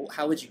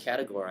would you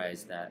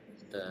categorize that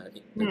the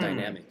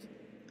dynamic?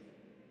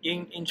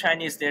 In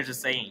Chinese, there's a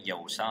saying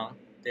友商.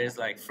 There's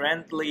like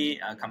friendly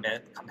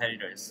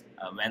competitors,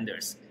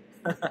 vendors.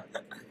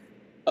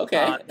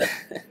 Okay.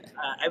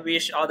 I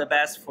wish all the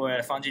best for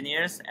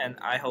Fungineers, and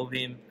I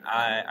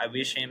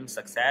wish him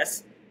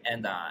success,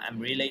 and I'm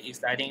really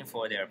excited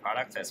for their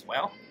products as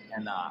well.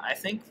 And I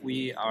think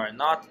we are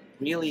not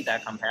really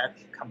that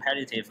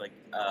competitive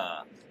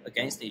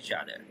against each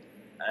other.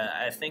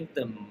 I think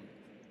the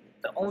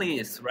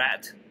only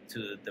threat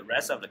to the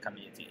rest of the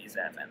community is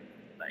FM.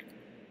 Like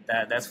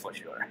that's for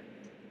sure.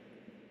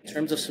 In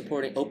terms of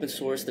supporting open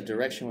source, the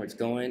direction where it's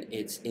going,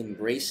 it's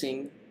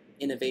embracing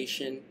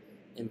innovation,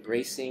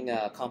 embracing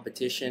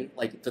competition.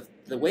 Like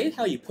the way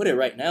how you put it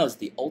right now is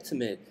the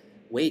ultimate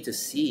way to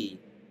see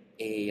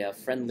a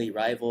friendly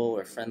rival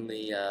or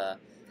friendly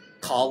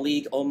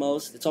colleague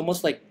almost. It's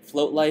almost like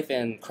Float Life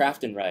and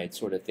Craft and Ride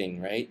sort of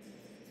thing, right?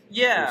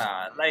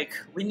 Yeah, like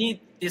we need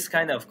this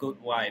kind of good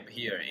vibe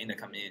here in the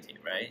community,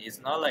 right? It's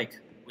not like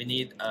we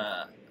need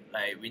a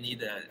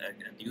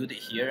dude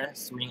here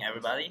swing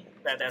everybody.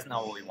 That's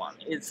not what we want.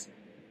 It's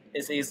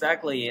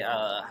exactly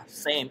the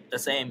same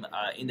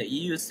in the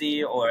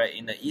EUC or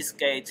in the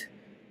Eastgate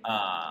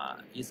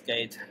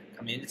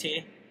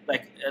community.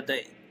 Like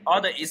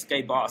all the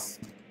Eastgate boss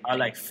are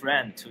like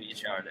friends to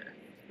each other.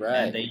 Right.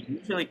 And they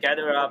usually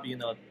gather up,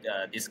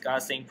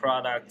 discussing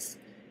products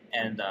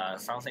and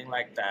something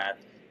like that.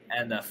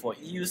 And for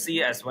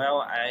EUC as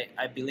well,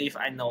 I believe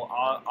I know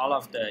all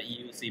of the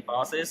EUC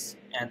bosses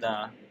and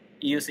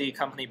EUC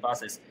company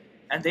bosses,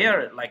 and they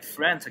are like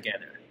friends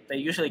together. They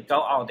usually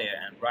go out there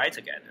and ride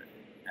together.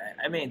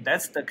 I mean,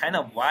 that's the kind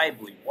of vibe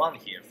we want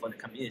here for the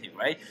community,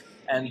 right?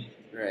 And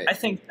right. I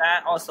think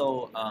that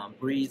also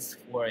breeds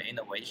for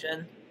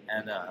innovation,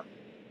 and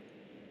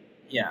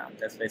yeah,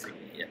 that's basically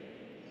it.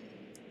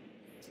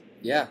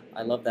 Yeah,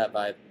 I love that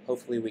vibe.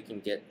 Hopefully we can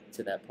get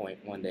to that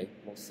point one day.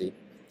 We'll see.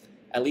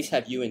 At least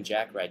have you and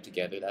Jack ride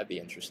together. That'd be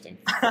interesting.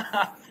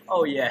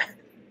 Oh, yeah.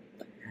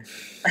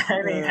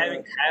 I mean,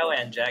 having Kyle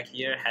and Jack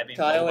here,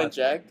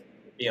 Jack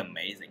would be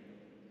amazing.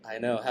 I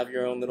know. Have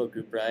your own little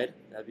group ride.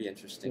 That'd be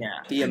interesting. Yeah.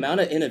 The amount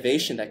of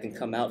innovation that can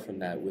come out from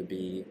that would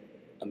be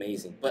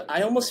amazing. But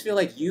I almost feel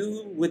like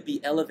you would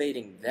be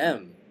elevating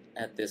them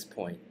at this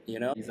point,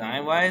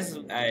 Design-wise,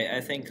 I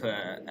think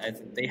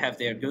they have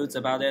their goods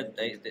about it.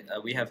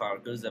 We have our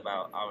goods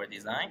about our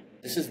design.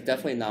 This is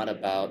definitely not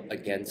about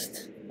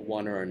against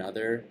one or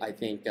another. I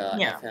think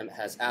FM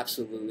has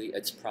absolutely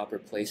its proper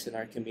place in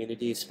our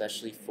community,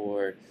 especially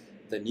for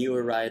the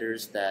newer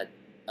riders that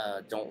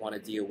don't want to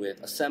deal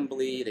with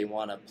assembly. They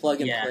want to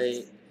plug and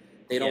play.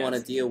 They don't want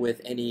to deal with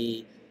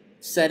any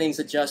settings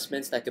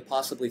adjustments that could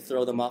possibly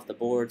throw them off the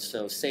board,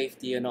 so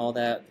safety and all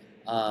that.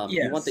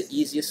 You want the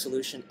easiest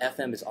solution.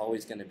 FM is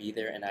always going to be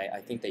there, and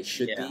I think they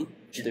should be.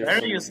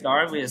 Where you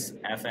start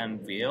with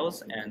FM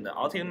wheels, and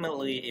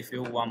ultimately, if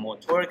you want more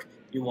torque,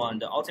 you want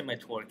the ultimate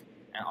torque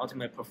and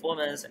ultimate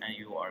performance, and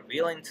you are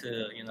willing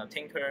to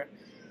tinker,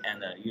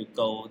 and you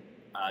go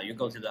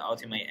to the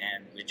ultimate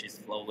end, which is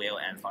Floatwheel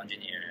and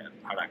Fungineer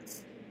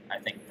products. I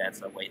think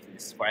that's a way to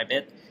describe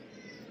it.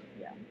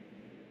 Yeah,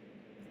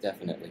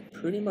 definitely.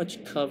 Pretty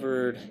much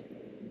covered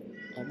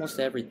almost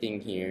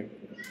everything here.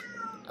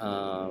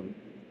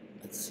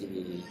 Let's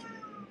see.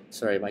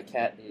 Sorry, my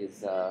cat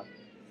is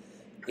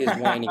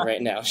whining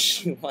right now.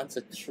 She wants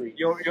a treat.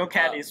 Your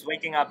cat is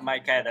waking up my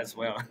cat as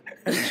well.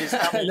 She's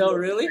coming. No,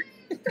 really?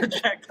 To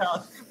check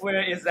out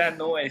where is that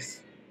noise.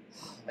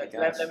 Oh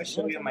let me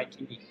show you my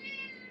kitty.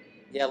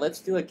 Yeah,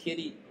 let's do a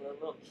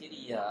little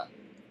kitty.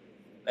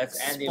 Let's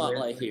end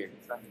spotlight here.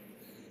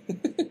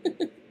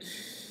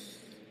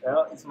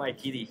 Well, it's my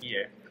kitty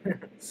here.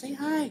 Say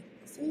hi.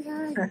 Say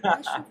hi.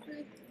 That's your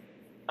friend.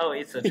 Oh,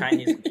 it's a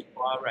Chinese kitty.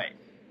 All right.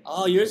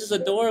 Oh, yours is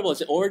adorable. Is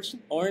it orange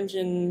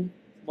and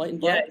white and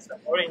black? Yeah, it's an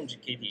orange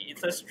kitty.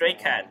 It's a stray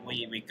cat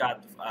we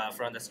got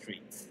from the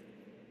streets.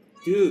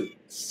 Dude,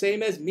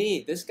 same as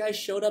me. This guy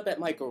showed up at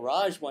my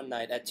garage one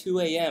night at 2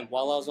 a.m.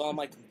 while I was on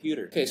my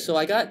computer. Okay, so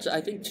I got, I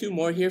think, 2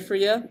 more here for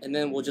you, and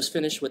then we'll just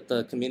finish with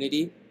the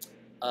community.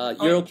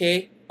 You're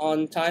okay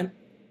on time?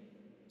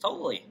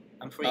 Totally.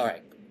 I'm free. All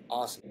right.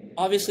 Awesome.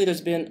 Obviously,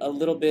 there's been a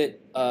little bit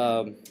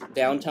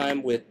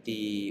downtime with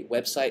the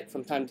website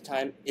from time to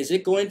time. Is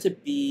it going to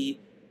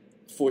be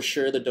for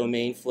sure the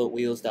domain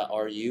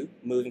floatwheels.ru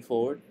moving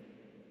forward?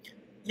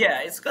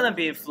 Yeah, it's gonna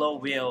be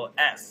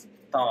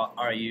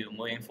floatwheels.ru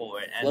moving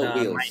forward. And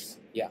Floatwheels.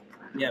 Yeah,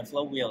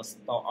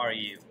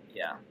 floatwheels.ru.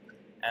 Yeah,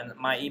 and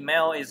my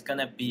email is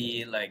gonna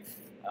be like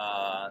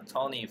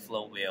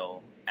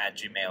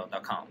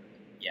TonyFloatwheel@gmail.com.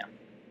 Yeah.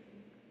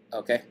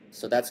 Okay,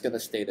 so that's gonna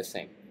stay the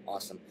same.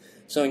 Awesome.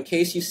 So in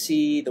case you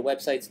see the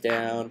website's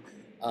down,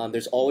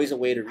 there's always a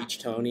way to reach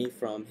Tony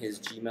from his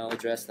Gmail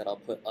address that I'll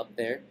put up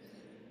there.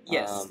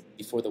 Yes.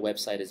 Before the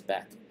website is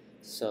back.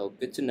 So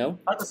good to know.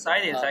 Oh, the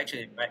site is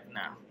actually back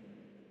now.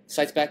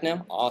 Site's back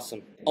now?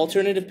 Awesome.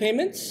 Alternative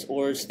payments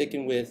or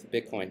sticking with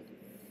Bitcoin?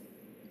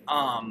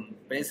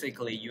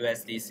 Basically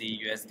USDC,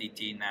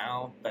 USDT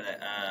now, but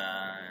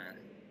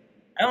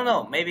I don't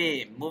know.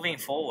 Maybe moving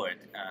forward,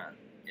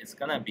 it's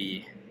gonna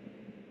be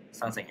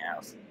something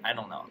else. I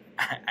don't know.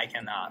 I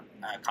cannot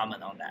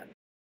comment on that.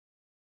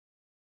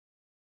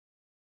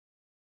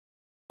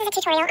 This is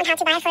a tutorial on how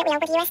to buy a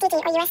Floatwheel with USDT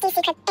or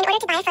USDC. In order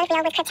to buy a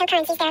Floatwheel with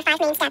cryptocurrencies, there are 5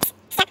 main steps.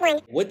 Step 1.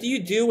 What do you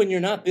do when you're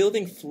not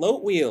building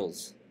float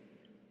wheels?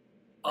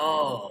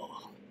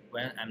 Oh,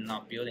 when I'm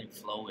not building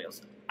float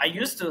wheels, I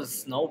used to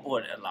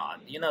snowboard a lot.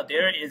 You know,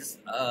 there is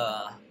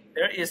a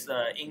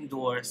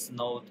indoor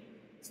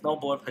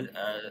snowboard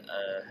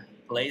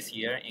place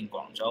here in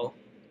Guangzhou,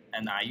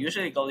 and I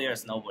usually go there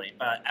snowboarding.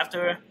 But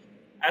after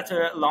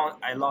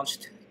I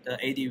launched the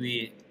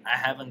ADV, I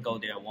haven't go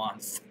there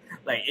once.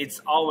 Like it's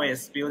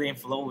always building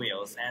float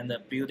wheels and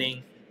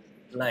building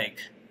like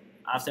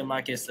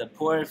aftermarket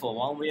support for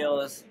one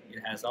wheels.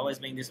 It has always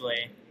been this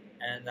way,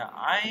 and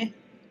I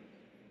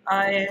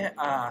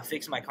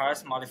fix my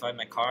cars, modify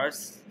my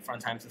cars from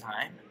time to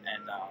time,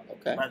 and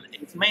Okay. but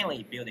it's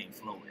mainly building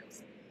float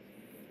wheels.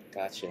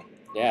 Gotcha.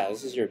 Yeah,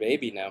 this is your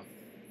baby now.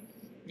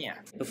 Yeah.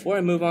 Before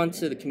I move on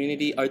to the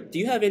community, do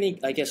you have any,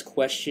 I guess,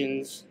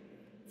 questions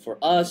for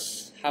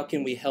us? How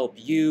can we help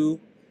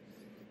you?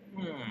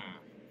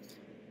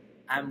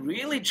 I'm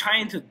really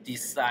trying to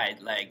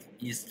decide, like,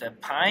 is the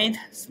pint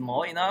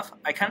small enough?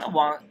 I kind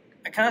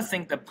of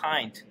think the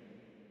pint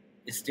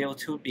is still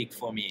too big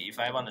for me if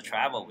I want to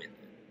travel with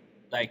it.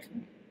 Like,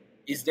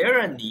 is there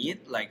a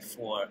need, like,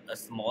 for a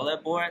smaller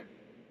board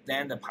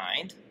than the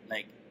pint?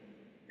 Like,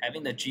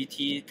 having the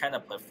GT kind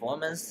of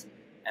performance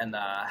and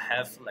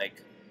have,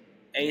 like,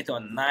 8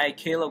 or 9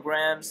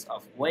 kilograms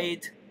of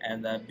weight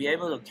and be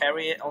able to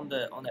carry it on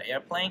the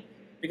airplane?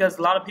 Because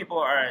a lot of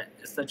people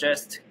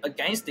suggest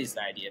against this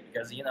idea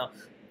because, you know,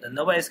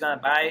 nobody's going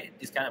to buy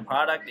this kind of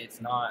product.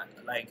 It's not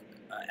like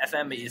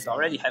FM is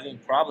already having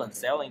problems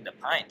selling the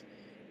pint.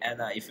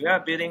 And if you are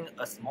building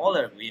a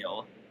smaller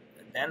wheel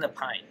than the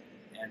pint,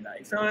 and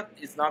it's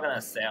not going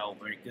to sell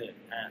very good.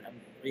 I'm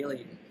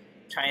really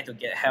trying to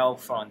get help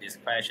from this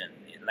question.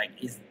 Like,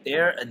 is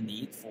there a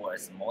need for a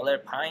smaller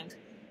pint?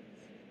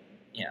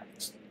 Yeah.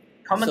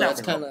 Comment So down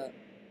that's below. kind of,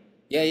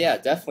 yeah,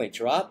 definitely.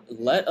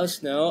 Let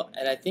us know.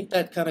 And I think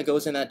that kind of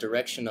goes in that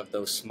direction of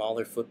those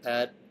smaller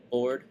footpad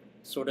board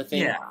sort of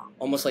thing. Yeah.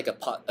 Almost like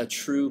a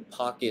true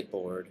pocket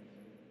board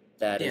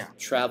that is Yeah.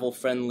 travel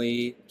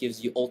friendly,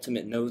 gives you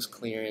ultimate nose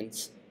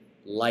clearance,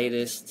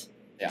 lightest.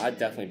 Yeah, I'd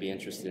definitely be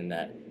interested in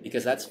that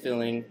because that's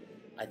filling,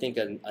 I think,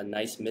 a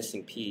nice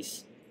missing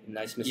piece,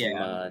 nice missing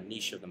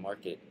niche of the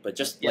market. But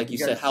just Yeah, like you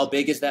said, because- how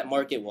big is that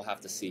market? We'll have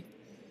to see.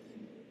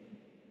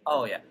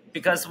 Oh yeah,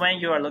 because when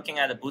you are looking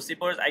at the boosty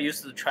boards, I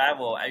used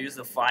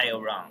to fly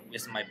around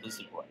with my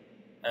boosty board,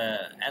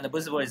 and the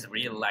boosty board is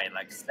really light,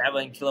 like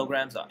 7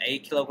 kilograms or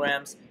 8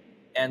 kilograms,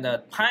 and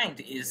the pint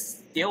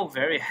is still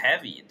very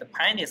heavy. The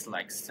pint is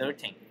like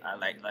 13,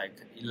 like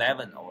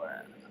 11,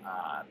 or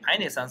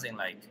pint is something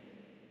like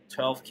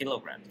 12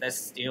 kilograms. That's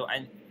still,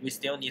 and we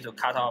still need to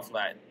cut off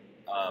like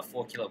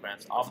 4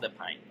 kilograms off the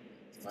pint.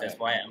 That's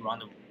why I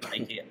want to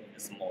make it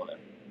smaller.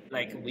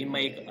 Like we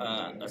make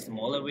a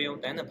smaller wheel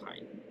than a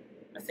pint.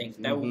 I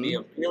think that would be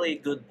a really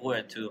good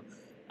board to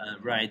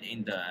ride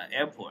in the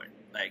airport.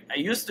 Like I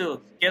used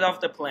to get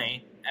off the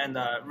plane and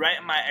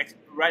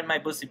ride my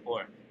boosty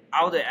board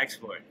out the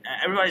export,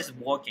 and everybody's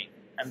walking.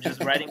 I'm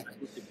just riding my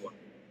boosty board,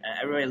 and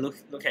everybody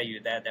look at you.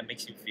 That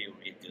makes you feel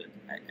really good.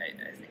 I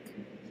think.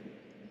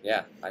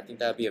 Yeah, I think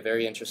that would be a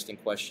very interesting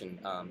question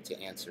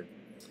to answer.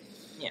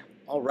 Yeah.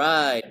 All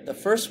right. The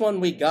first one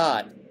we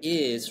got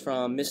is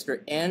from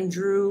Mr.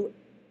 Andrew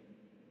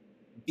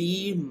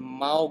B.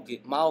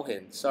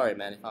 Malhin. Sorry,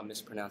 man, if I'm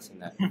mispronouncing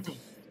that.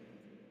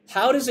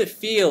 How does it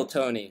feel,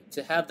 Tony,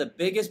 to have the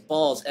biggest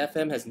balls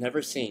FM has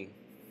never seen?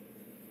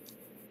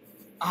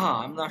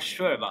 I'm not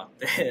sure about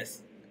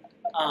this.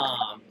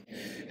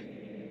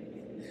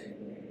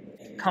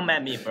 Come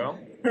at me, bro.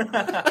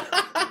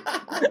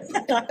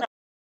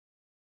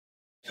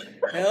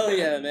 Hell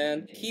yeah,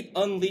 man. Keep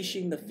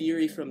unleashing the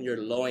fury from your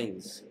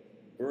loins.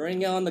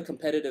 Bring on the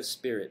competitive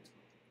spirit.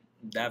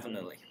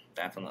 Definitely.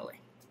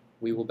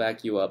 We will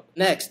back you up.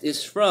 Next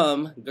is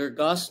from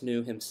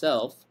Gergosnu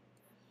himself.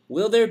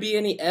 Will there be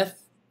any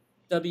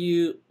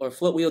FW or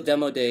Floatwheel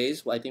demo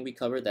days? Well, I think we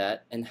covered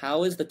that. And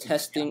how is the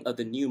testing of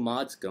the new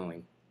mods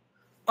going?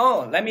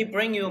 Oh, let me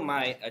bring you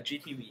my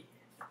GTV.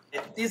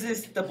 This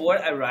is the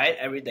board I ride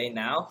every day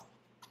now.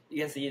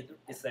 You can see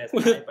it says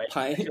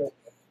Pint.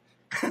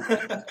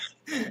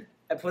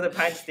 I put a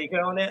pint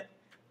sticker on it.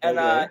 And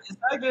it's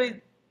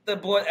actually the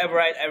board I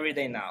ride every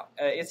day now.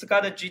 It's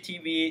got a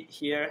GTV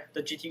here,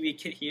 the GTV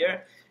kit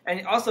here, and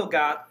it also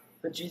got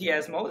the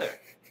GTS motor.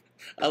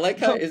 I like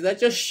how, is that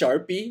just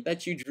Sharpie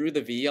that you drew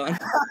the V on?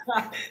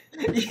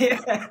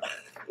 Yeah.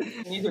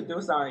 We need to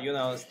do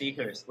some,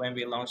 stickers when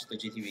we launch the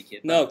GTV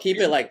kit. No, keep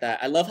it like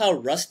that. I love how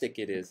rustic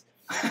it is.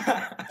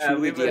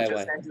 We will DIY.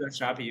 just send you a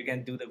Sharpie. You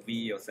can do the V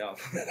yourself.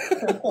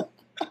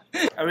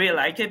 I really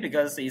like it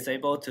because it's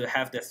able to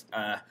have this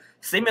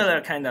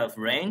similar kind of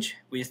range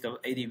with the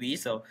ADV.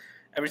 So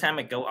every time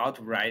I go out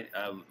to ride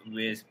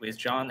with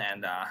John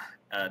and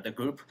the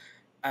group,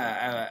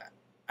 I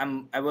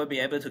will be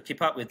able to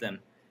keep up with them.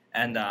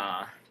 And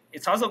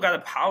it's also got a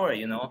power,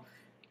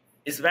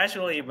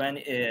 especially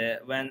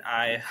when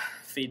I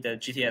feed the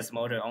GTS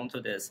motor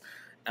onto this.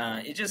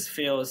 It just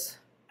feels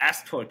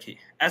as torquey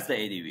as the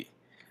ADV.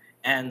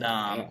 And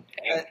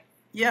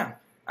yeah,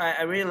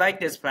 I really like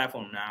this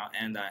platform now,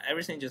 and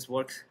everything just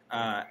works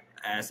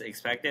as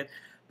expected.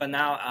 But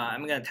now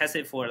I'm gonna test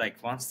it for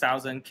like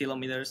 1,000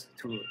 kilometers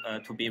to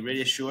be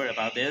really sure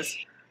about this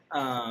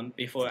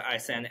before I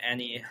send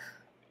any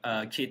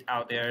kit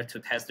out there to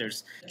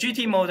testers.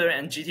 GT motor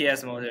and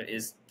GTS motor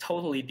is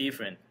totally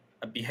different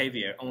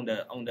behavior on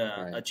the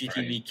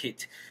GTV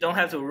kit. You don't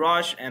have to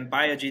rush and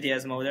buy a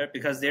GTS motor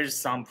because there's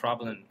some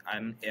problem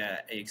I'm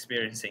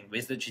experiencing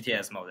with the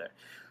GTS motor.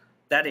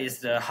 That is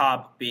the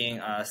hub being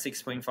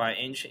 6.5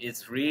 inch.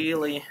 It's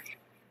really,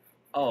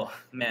 oh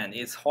man,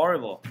 it's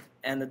horrible.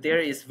 And there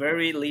is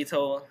very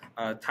little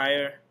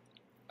tire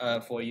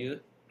for you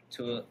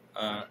to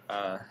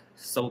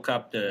soak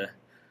up the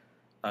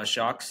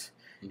shocks.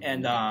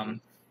 And I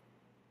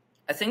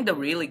think the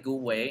really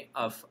good way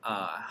of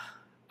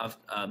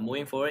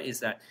moving forward is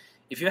that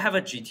if you have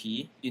a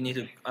GT, you need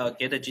to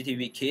get a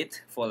GTV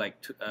kit for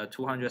like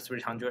 200,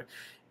 300,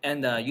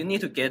 and you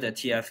need to get a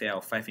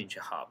TFL 5-inch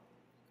hub.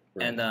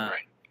 Right. And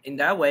in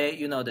that way,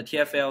 you know, the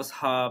TFL's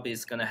hub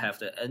is going to have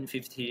the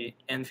N50,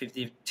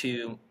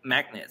 N52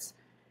 magnets,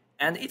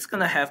 and it's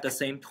going to have the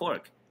same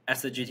torque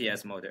as the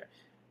GTS motor.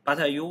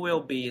 But you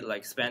will be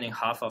like spending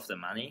half of the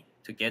money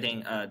to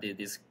getting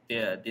this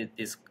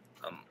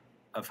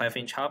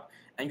 5-inch hub,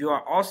 and you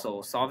are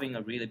also solving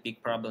a really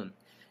big problem,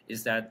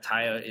 is that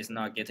tire is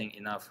not getting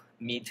enough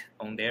meat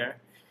on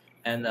there.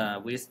 And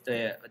with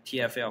the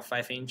TFL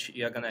 5-inch,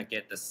 you're gonna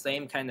get the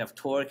same kind of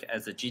torque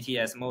as the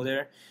GTS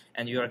motor,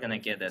 and you're gonna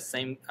get the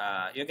same.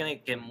 You're gonna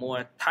get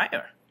more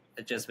tire.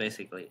 Just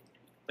basically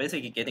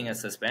getting a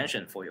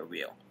suspension for your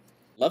wheel.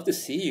 Love to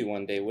see you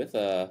one day with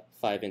a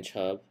 5-inch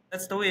hub.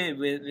 Let's do it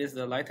with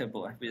the lighter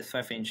board with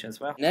 5-inch as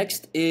well.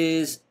 Next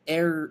is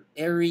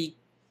Erikition.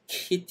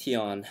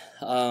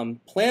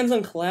 Plans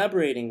on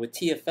collaborating with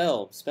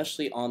TFL,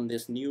 especially on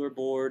this newer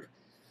board.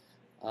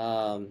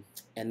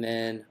 And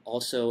then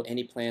also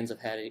any plans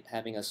of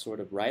having a sort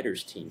of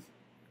riders team?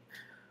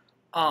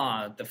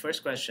 The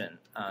first question,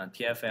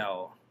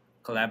 TFL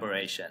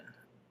collaboration.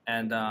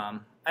 And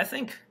I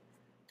think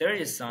there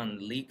is some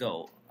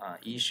legal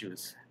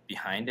issues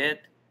behind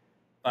it,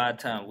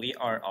 but we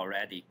are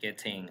already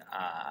getting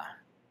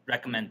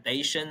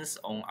recommendations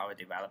on our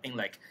developing.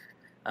 Like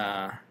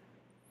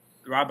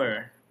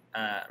Robert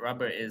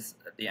is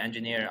the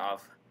engineer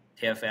of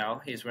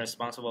TFL. He's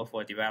responsible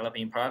for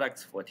developing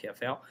products for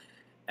TFL,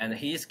 and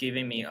he's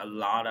giving me a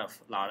lot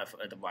of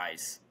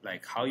advice,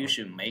 like how you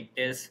should make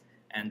this,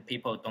 and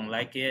people don't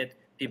like it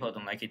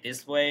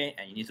this way,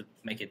 and you need to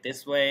make it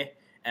this way.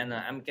 And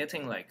I'm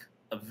getting like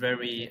a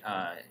very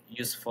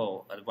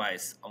useful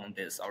advice on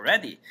this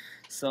already.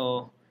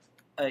 So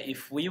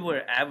if we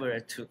were ever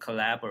to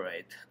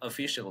collaborate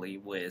officially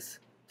with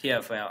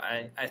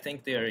TFL, I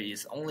think there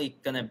is only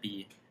gonna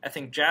be, I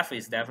think Jeff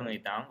is definitely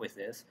down with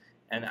this,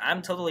 and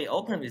I'm totally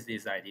open with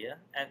this idea.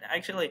 And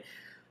actually,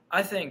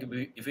 I think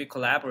if we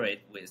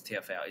collaborate with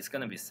TFL, it's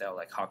gonna be sell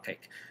like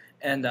hotcake.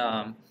 And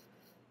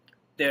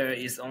there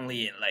is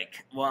only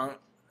like one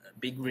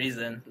big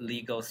reason,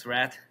 legal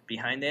threat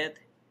behind it,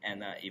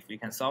 and if we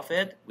can solve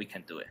it, we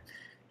can do it.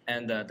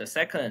 And the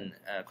second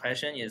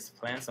question is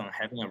plans on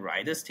having a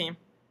riders team.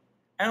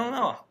 I don't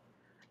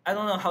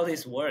know how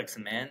this works,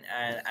 man.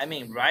 I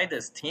mean,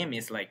 riders team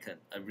is like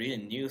a really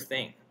new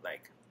thing.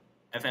 Like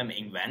FM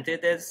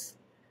invented this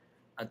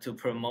to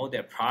promote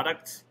their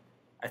products.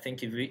 I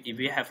think if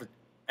we have,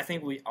 I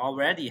think we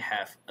already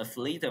have a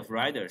fleet of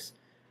riders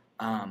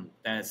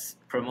that's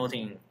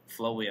promoting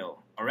Floatwheel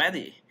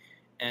already.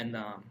 And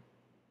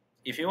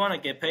if you want to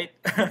get paid,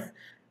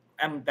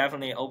 I'm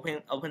definitely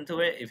open to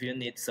it. If you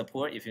need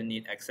support, if you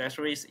need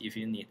accessories, if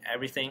you need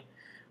everything,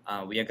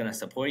 we are gonna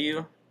support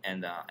you.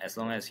 And as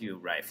long as you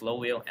ride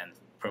Floatwheel and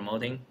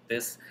promoting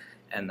this,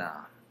 and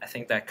I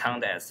think that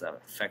counts as a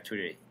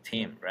factory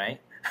team,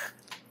 right?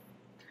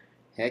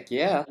 Heck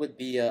yeah. It would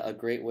be a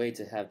great way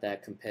to have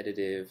that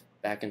competitive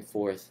back and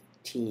forth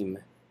team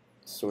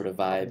sort of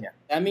vibe. Yeah.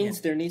 That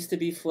means there needs to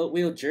be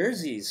Floatwheel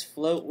jerseys,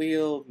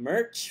 Floatwheel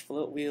merch,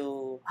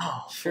 Floatwheel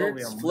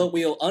shirts,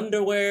 Floatwheel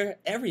underwear,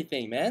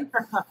 everything, man.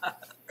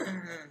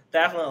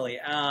 Definitely.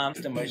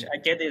 The merch. I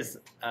get this.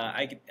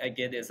 I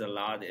get this a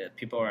lot.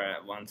 People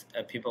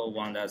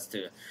want us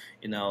to,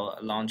 you know,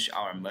 launch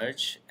our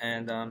merch.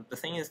 And the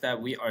thing is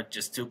that we are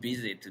just too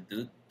busy to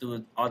do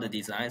all the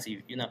designs.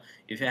 If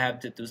you have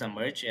to do some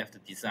merch, you have to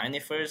design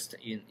it first,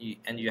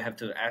 and you have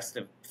to ask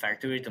the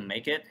factory to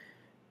make it.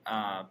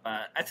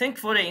 But I think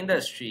for the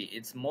industry,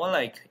 it's more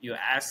like you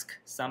ask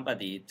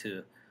somebody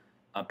to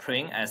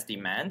print as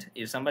demand.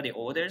 If somebody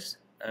orders,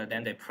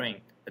 then they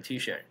print a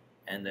T-shirt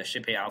and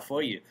ship it out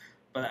for you.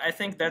 But I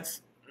think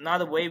that's not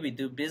the way we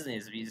do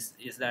business.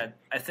 Is that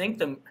I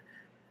think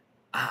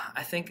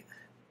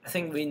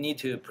we need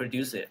to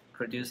produce it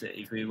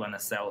if we want to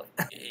sell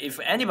it. If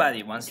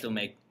anybody wants to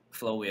make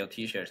Floatwheel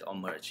T-shirts or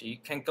merch, you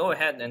can go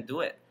ahead and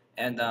do it.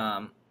 And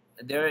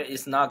there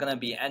is not gonna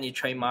be any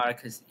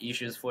trademark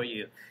issues for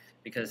you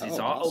because it's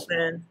all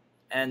open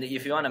And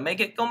if you want to make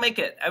it, go make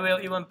it. I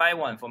will even buy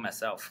one for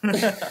myself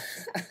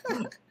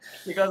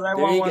because I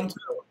want one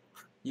too.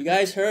 You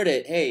guys heard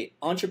it. Hey,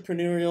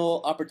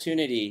 entrepreneurial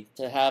opportunity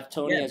to have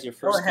Tony as your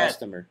first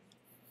customer.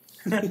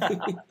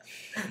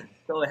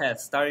 Go ahead,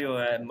 start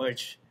your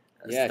merch.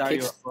 Yeah,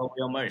 start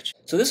your merch.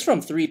 So this is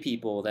from 3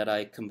 people that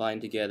I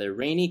combined together: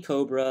 Rainy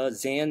Cobra,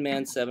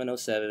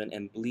 Zanman707,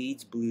 and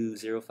Bleeds Blue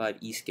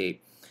 05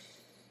 Escape.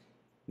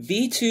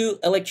 V2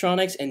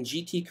 electronics and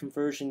GT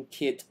conversion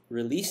kit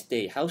release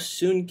date. How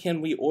soon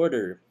can we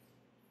order?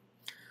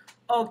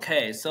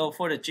 Okay, so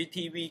for the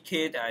GTV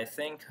kit, I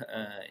think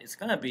it's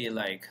gonna be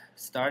like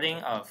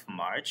starting of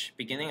March,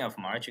 beginning of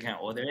March. You can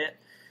order it,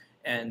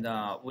 and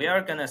we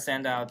are gonna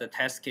send out the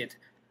test kit.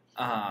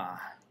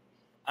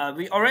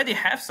 We already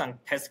have some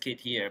test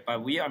kit here,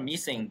 but we are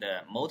missing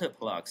the motor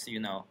plugs. You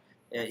know,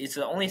 it's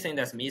the only thing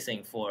that's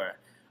missing for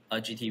a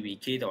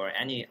GTV kit or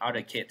any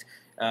other kit.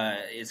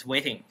 It's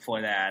waiting for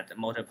that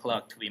motor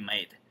plug to be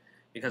made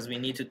because we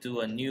need to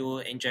do a new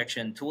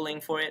injection tooling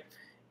for it,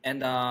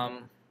 and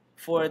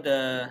for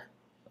the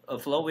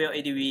Floatwheel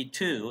ADV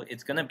 2,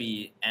 it's gonna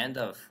be end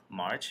of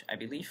March, I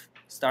believe.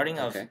 Starting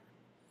of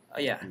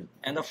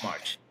end of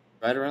March.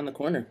 Right around the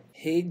corner.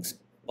 Higgs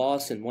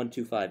Boston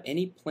 125.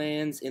 Any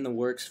plans in the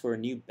works for a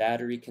new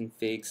battery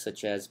config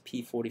such as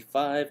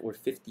P45 or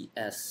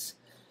 50S?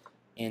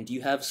 And do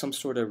you have some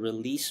sort of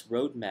release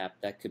roadmap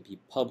that could be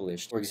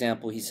published? For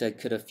example, he said,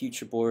 could a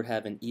future board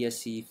have an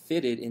ESC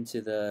fitted into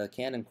the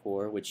Cannon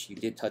core, which you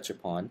did touch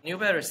upon? New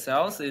battery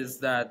cells is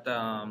that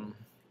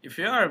if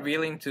you are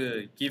willing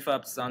to give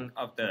up some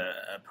of the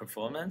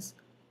performance,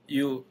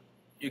 you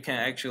can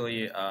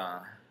actually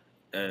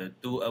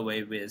do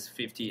away with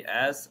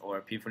 50S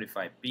or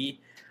P45B.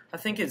 I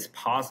think it's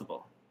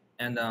possible,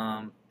 and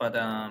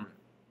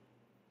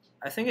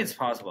I think it's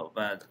possible,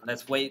 but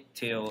let's wait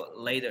till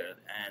later,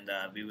 and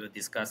we will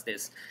discuss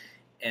this.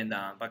 And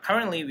but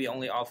currently, we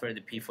only offer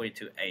the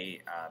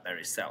P42A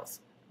battery cells.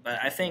 But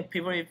I think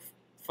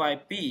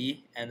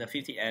P45B and the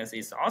 50S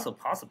is also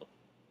possible.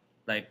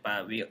 Like,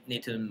 but we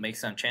need to make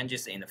some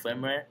changes in the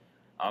firmware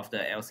of the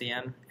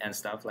LCM and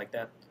stuff like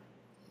that.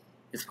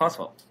 It's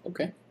possible.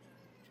 Okay.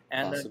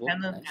 And possible.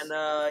 And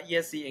Nice.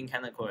 ESC in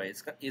Cannon core,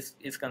 it's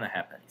gonna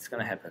happen. It's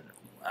gonna happen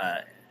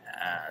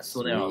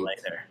sooner or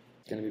later.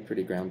 It's going to be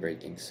pretty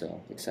groundbreaking,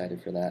 so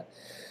excited for that.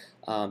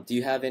 Do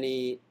you have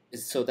any,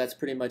 so that's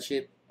pretty much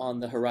it on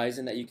the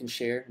horizon that you can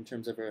share in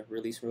terms of a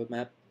release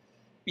roadmap?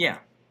 Yeah,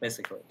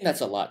 basically.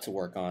 That's a lot to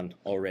work on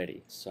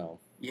already, so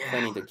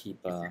plenty to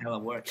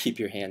keep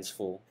your hands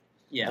full.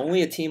 Yeah.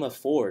 Only a team of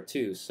 4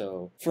 too,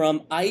 so.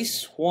 From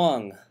Ice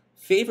Huang,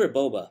 favorite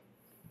boba?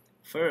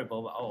 Favorite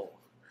boba, oh.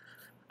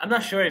 I'm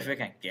not sure if you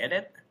can get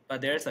it, but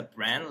there's a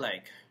brand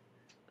like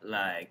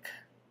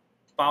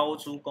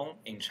Bao Zhu Gong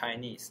in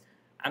Chinese.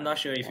 I'm not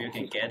sure if you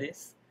can get it.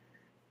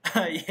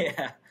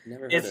 Yeah,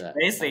 Never heard it's of that.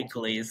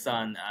 basically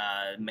some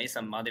made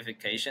some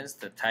modifications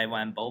to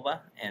Taiwan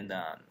boba, and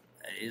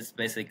it's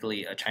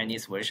basically a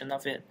Chinese version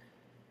of it,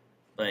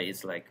 but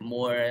it's like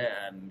more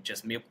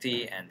just milk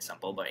tea and some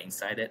boba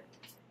inside it.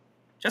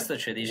 Just the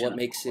traditional. What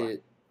makes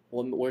it?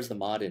 Where's the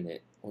mod in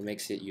it? What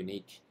makes it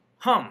unique?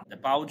 The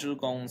Bao Zhu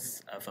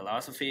Gong's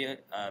philosophy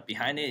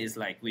behind it is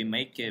like we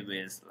make it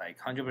with like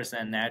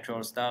 100%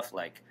 natural stuff.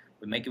 Like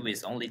we make it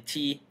with only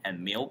tea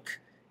and milk.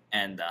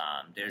 And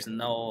there's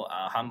no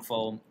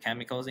harmful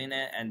chemicals in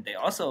it, and they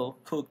also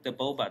cook the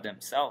boba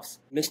themselves.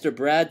 Mr.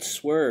 Brad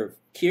Swerve,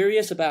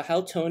 curious about how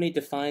Tony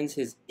defines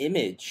his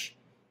image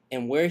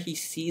and where he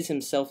sees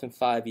himself in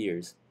 5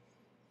 years.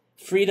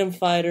 Freedom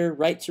fighter,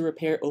 right to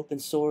repair open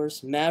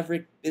source,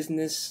 maverick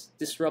business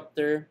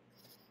disruptor,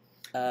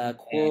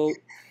 quote,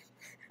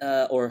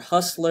 or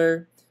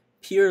hustler,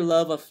 pure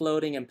love of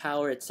floating and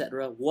power,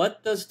 etc.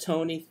 What does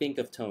Tony think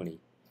of Tony?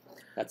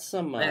 That's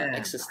some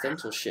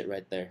existential shit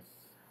right there.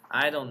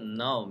 I don't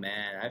know,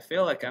 man. I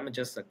feel like I'm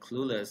just a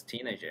clueless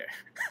teenager.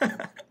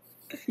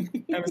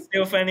 I'm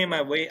still finding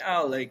my way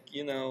out. Like,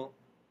 you know,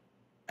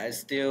 I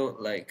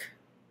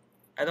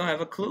don't have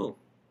a clue.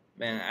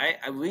 Man,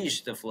 I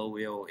wish the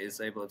Floatwheel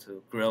is able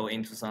to grow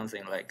into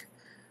something like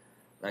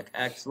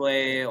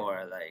X-Way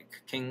or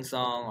like King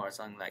Song or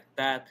something like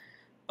that.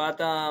 But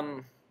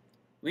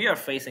we are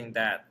facing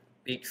that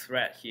big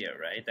threat here,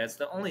 right? That's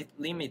the only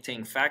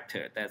limiting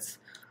factor that's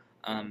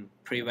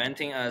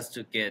preventing us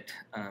to get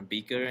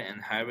bigger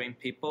and hiring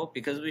people,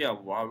 because we are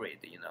worried,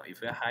 you know,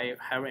 if we're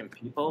hiring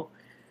people,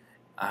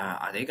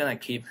 are they gonna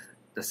keep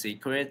the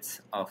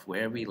secrets of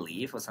where we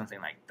live or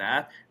something like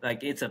that?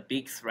 Like, it's a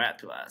big threat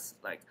to us.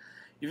 Like,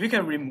 if we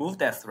can remove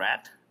that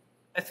threat,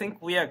 I think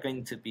we are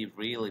going to be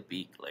really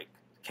big, like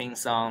King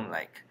Song,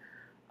 like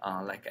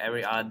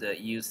every other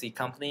UC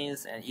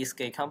companies and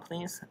Escape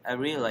companies. I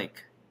really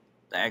like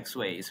the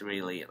X-Way is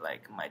really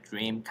like my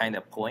dream kind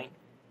of point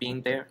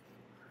being there.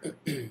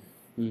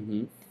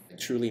 Mm-hmm.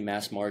 Truly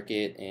mass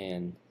market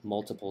and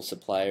multiple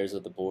suppliers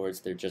of the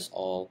boards. They're just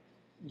all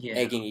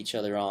egging each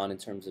other on in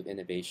terms of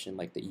innovation,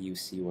 like the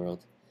EUC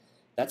world.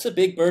 That's a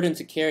big burden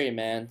to carry,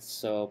 man.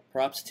 So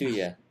props to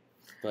you.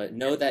 But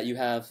know that you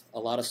have a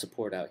lot of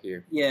support out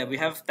here. Yeah, we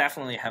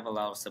definitely have a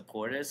lot of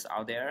supporters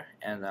out there,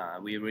 and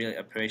we really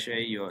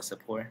appreciate your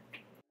support.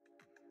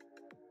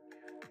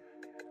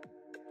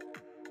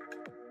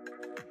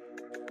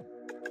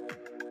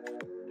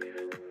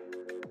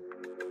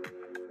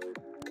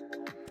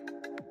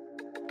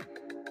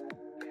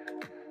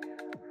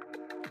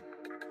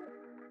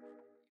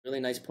 Really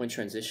nice point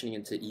transitioning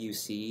into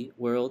EUC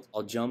world.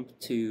 I'll jump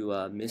to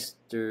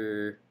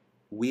Mr.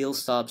 Wheel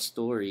Sob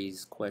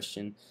Stories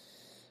question.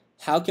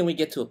 How can we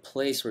get to a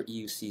place where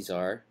EUCs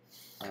are?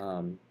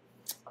 And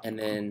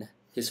then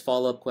his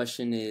follow-up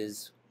question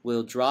is,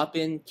 will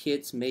drop-in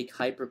kits make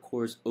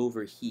hypercores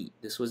overheat?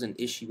 This was an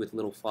issue with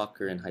Little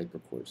Fokker and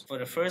hypercores. For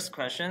the first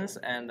questions,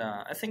 and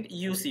I think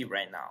EUC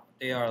right now,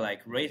 they are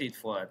like rated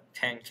for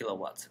 10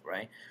 kilowatts,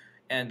 right?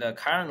 And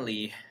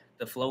currently,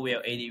 the Floatwheel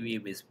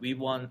ADV with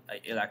V1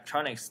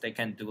 electronics, they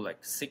can do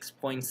like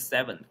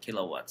 6.7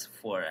 kilowatts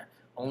for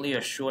only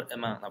a short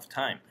amount of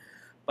time.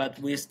 But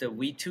with the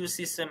V2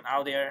 system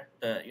out there,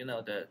 the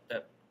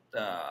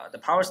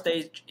power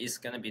stage is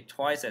going to be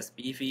twice as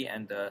beefy,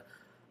 and the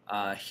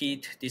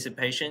heat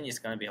dissipation is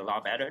going to be a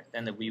lot better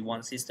than the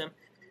V1 system.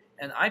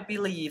 And I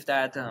believe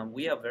that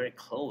we are very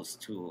close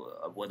to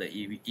what the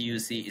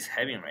EUC is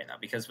having right now,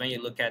 because when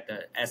you look at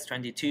the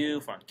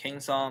S22 from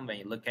Kingston, when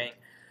you're looking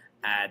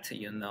at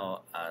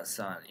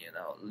some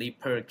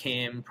Leaper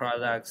Kim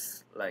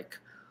products, like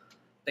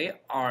they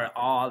are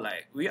all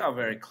like, we are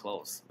very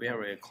close. We are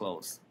very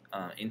close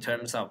in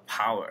terms of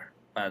power,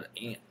 but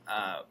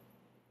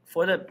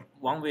for the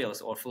one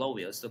wheels or flow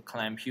wheels to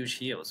climb huge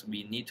hills,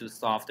 we need to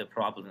solve the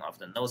problem of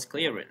the nose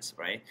clearance,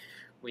 right?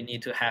 We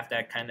need to have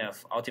that kind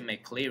of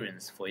ultimate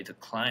clearance for it to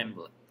climb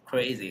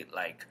crazy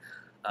like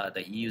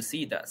the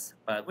EUC does.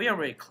 But we are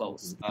very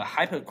close.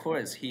 Hypercore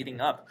is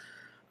heating up.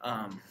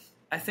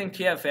 I think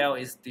TFL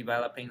is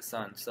developing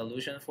some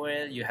solution for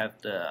it. You have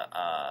the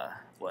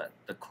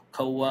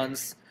cold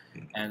ones,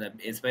 and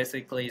it's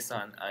basically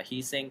some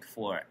heat sink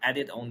for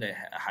added on the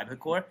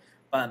hypercore.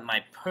 But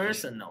my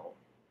personal,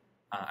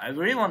 I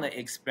really want to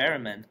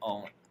experiment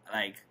on,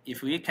 like,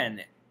 if we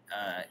can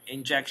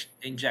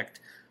inject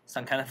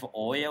some kind of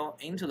oil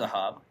into the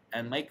hub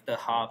and make the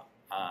hub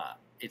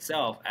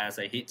itself as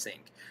a heat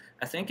sink.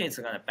 I think it's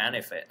going to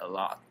benefit a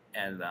lot,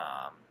 and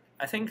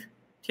I think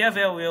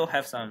TFL will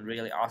have some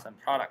really awesome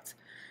products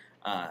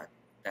that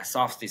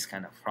solves this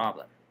kind of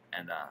problem.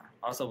 And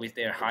also with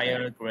their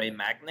higher grade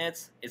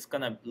magnets, it's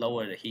going to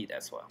lower the heat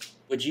as well.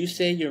 Would you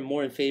say you're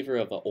more in favor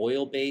of an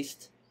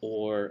oil-based,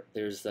 or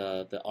there's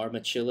the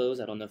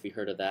Armachillos? I don't know if you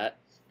heard of that.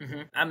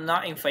 Mm-hmm. I'm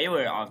not in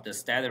favor of the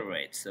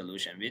Steadorate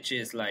solution, which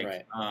is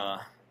like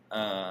a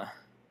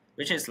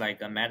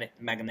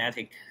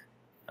magnetic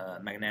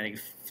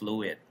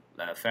fluid,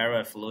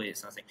 ferro fluid,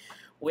 something.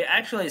 We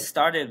actually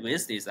started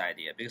with this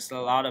idea because a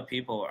lot of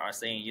people are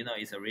saying,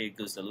 it's a really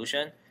good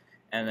solution,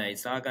 and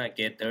it's not gonna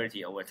get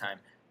dirty over time.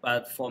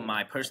 But for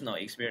my personal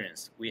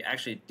experience, we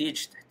actually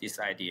ditched this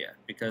idea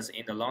because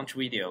in the launch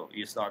video,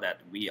 you saw that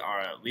we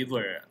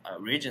were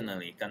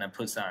originally gonna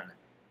put some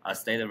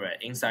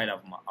Steadorate inside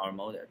of our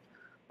motor.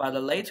 But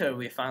later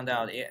we found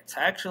out it's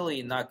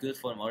actually not good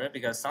for the motor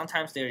because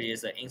sometimes there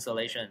is an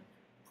insulation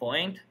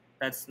point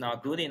that's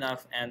not good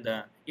enough, and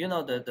the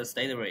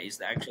Steadorate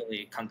is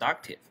actually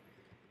conductive.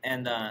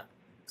 And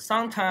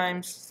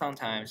sometimes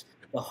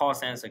the Hall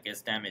sensor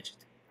gets damaged.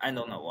 I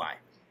don't know why,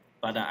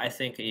 but I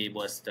think it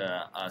was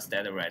the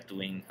Steadorate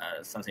doing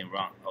something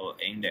wrong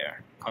in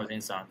there,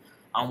 causing some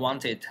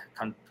unwanted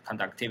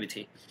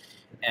conductivity.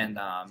 And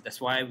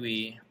that's why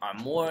we are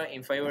more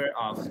in favor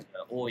of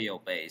the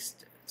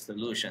oil-based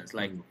solutions.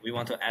 Like we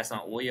want to add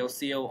some oil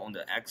seal on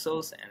the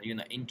axles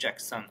and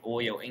inject some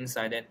oil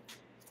inside it,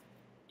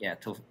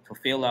 to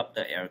fill up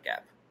the air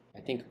gap. I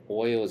think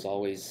oil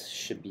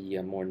should be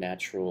a more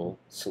natural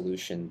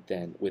solution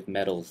than with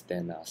metals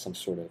than some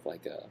sort of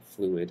like a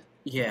fluid.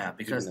 Yeah,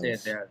 because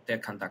they're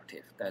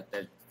conductive.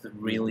 That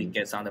really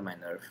gets under my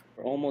nerve.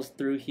 We're almost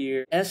through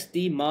here.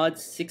 SD Mod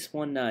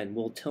 619.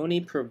 Will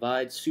Tony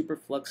provide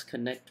superflux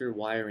connector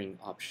wiring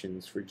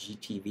options for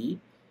GTV?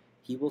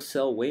 He will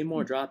sell way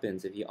more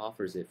drop-ins if he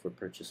offers it for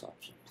purchase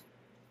options.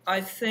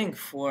 I think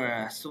for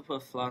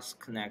superflux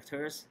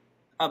connectors,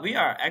 we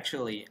are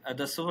actually,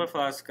 the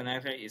Superflux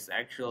connector is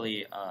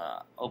actually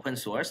open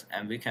source,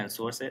 and we can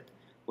source it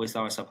with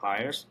our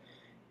suppliers.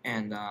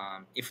 And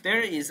if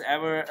there is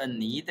ever a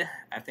need,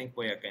 I think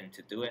we are going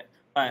to do it.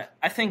 But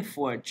I think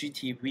for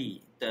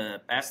GTV,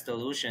 the best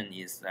solution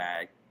is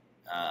that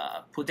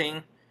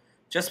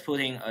just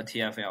putting a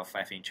TFL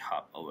 5-inch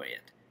hub over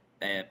it.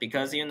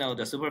 Because the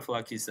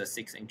Superflux is a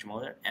 6-inch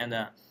motor, and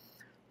a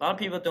lot of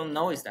people don't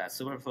know is that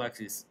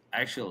Superflux is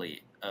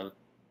actually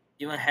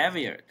even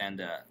heavier than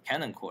the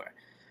Cannon core.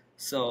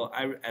 So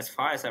as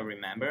far as I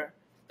remember,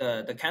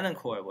 the Cannon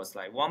core was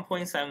like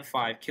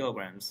 1.75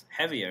 kilograms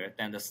heavier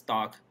than the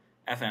stock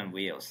FM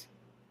wheels.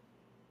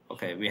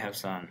 Okay, we have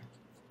some.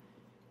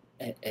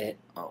 I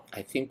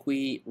think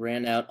we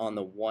ran out on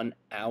the 1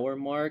 hour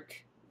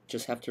mark.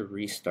 Just have to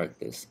restart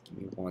this. Give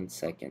me 1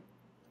 second.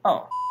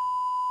 Oh.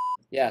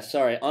 Yeah,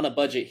 sorry, on a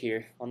budget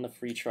here, on the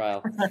free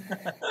trial.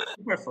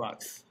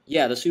 Superflux.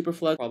 Yeah, the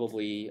Superflux,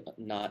 probably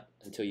not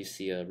until you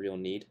see a real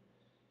need.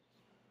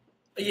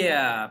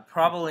 Yeah,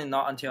 probably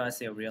not until I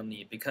see a real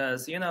need,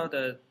 because you know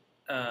the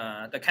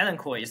Canon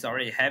core is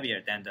already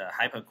heavier than the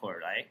hypercore,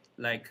 right?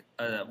 Like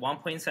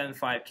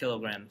 1.75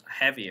 kilograms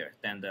heavier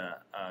than the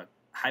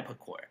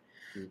hypercore.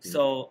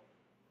 So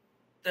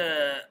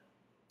the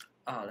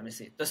let me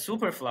see, the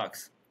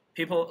Superflux,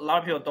 a lot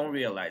of people don't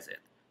realize it.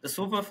 The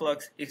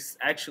Superflux is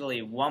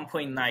actually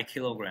 1.9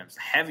 kilograms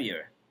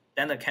heavier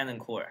than the Canon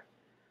core.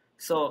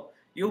 So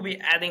you'll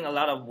be adding a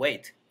lot of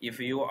weight if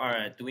you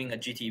are doing a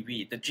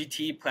GTV. The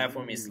GT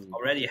platform is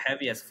already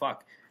heavy as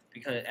fuck,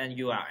 and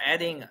you are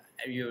adding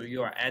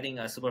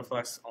a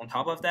Superflux on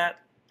top of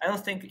that. I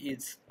don't think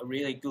it's a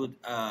really good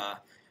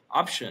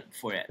option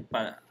for it.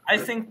 But I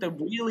think the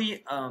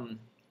really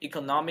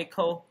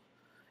economical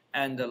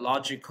and the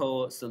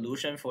logical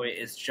solution for it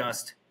is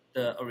just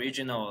the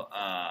original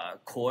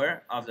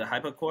core of the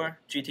hypercore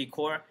GT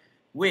core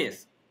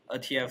with a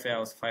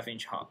TFL's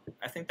 5-inch hub.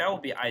 I think that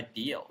would be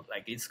ideal.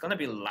 Like, it's gonna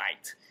be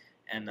light,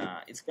 and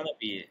it's gonna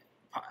be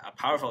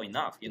powerful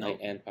enough. You know,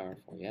 light and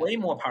powerful. Yeah. Way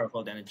more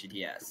powerful than a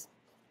GTS.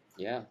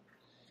 Yeah,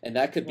 and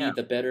that could be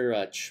the better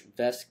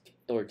VESC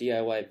or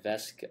DIY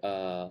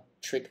VESC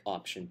trick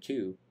option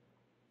too.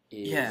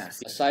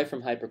 Yes. Aside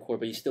from hypercore,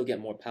 but you still get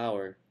more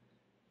power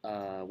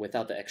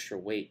without the extra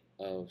weight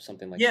of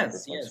something like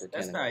Superflux or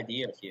that's the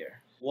idea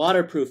here.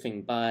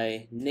 Waterproofing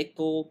by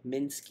Nickel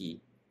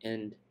Minsky.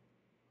 And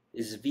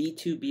is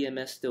V2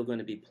 BMS still going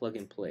to be plug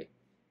and play?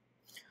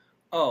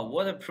 Oh,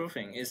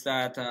 waterproofing is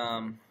that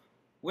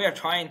we are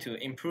trying to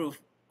improve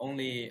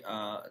only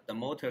the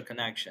motor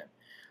connection.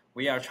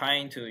 We are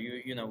trying to,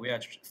 we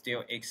are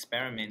still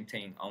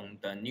experimenting on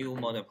the new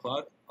motor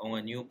plug,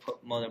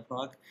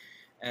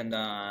 and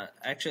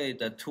actually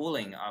the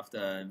tooling of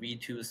the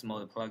V2's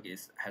motor plug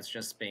has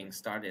just been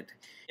started.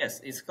 Yes,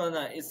 it's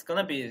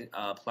gonna be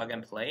plug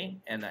and play,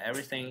 and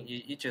everything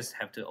you just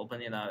have to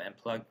open it up and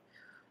plug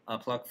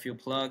a few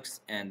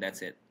plugs, and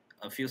that's it.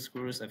 A few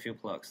screws, a few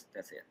plugs,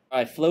 that's it. All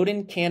right,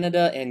 Floatin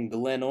Canada and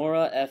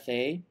Glenora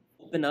FA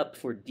open up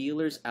for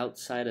dealers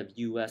outside of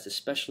US,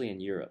 especially in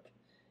Europe.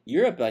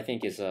 Europe, I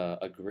think, is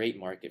a great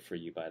market for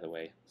you, by the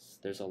way.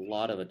 There's a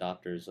lot of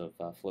adopters of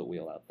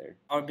Floatwheel out there.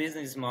 Our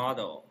business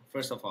model,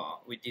 first of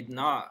all, we did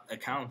not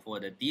account for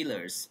the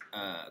dealer's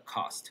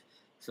cost.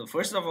 So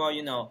first of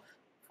all,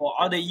 for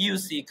other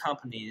UC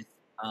companies,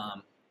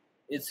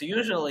 it's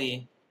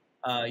usually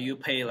you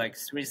pay like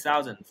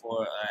 $3,000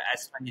 for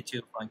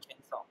S22 from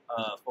Kingston,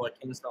 for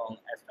Kingston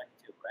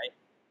S22, right?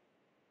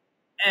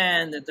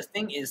 And the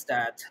thing is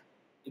that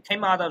it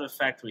came out of the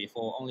factory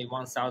for only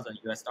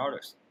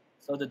 $1,000.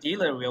 So the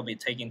dealer will be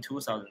taking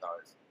 $2,000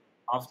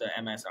 off the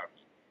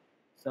MSRP.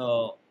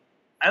 So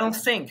I don't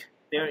think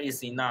there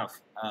is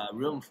enough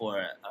room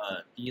for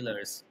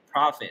dealers'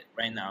 profit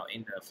right now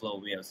in the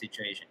Floatwheel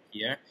situation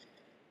here.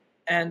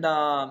 And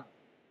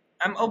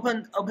I'm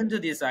open to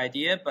this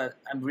idea, but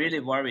I'm really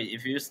worried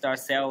if you start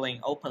selling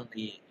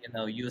openly,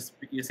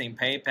 using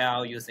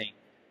PayPal, using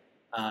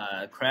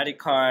credit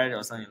card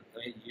or something,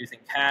 using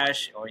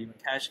cash or even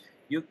cash,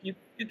 you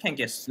can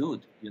get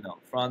sued,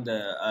 from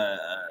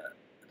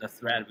the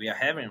threat we are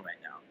having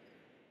right now.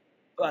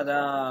 But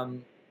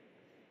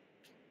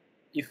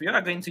if you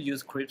are going to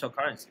use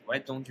cryptocurrency, why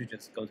don't you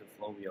just go to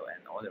Floatwheel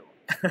and order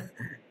one?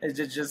 It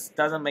just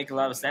doesn't make a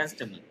lot of sense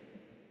to me.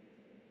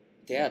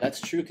 Yeah,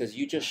 that's true, because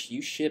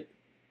you ship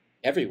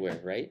everywhere,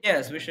 right?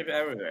 Yes, we ship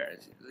everywhere.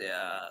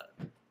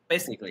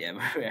 Basically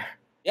everywhere.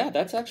 Yeah,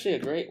 that's actually a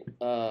great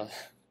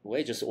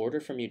way. Just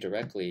order from you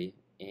directly,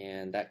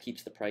 and that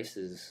keeps the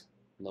prices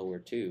lower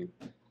too.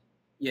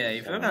 Yeah,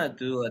 if you're gonna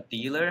do a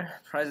dealer,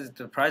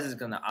 the price is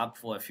gonna up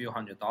for a few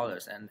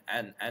 $100s,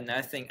 and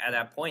I think at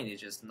that point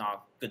it's just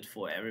not good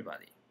for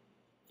everybody.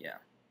 Yeah.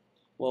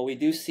 Well, we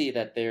do see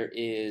that there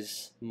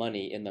is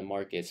money in the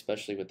market,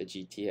 especially with the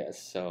GTS,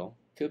 so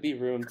could be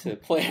room to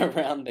play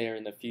around there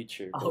in the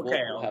future. But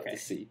we'll have to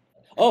see.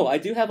 Oh, I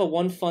do have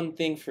one fun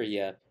thing for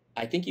you.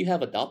 I think you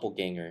have a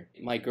doppelganger.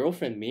 My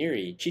girlfriend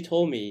Miri, she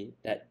told me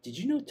that, did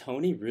you know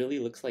Tony really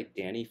looks like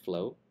Danny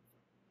Flo?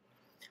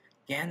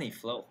 Danny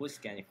Flo? Who's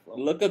Danny Flo?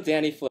 Look up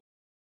Danny Flo.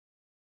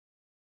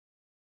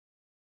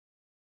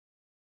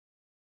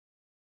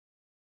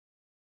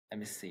 Let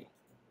me see.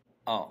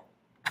 Oh,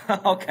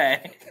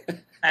 okay.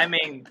 I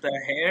mean, the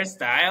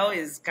hairstyle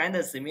is kind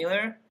of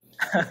similar,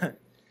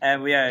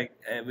 and we are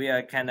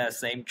kind of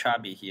same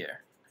chubby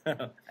here.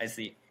 I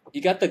see.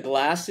 You got the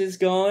glasses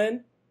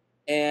going,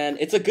 and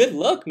it's a good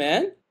look,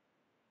 man.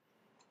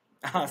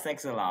 Oh,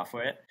 thanks a lot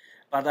for it.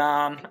 But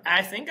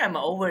I think I'm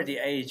over the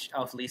age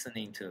of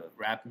listening to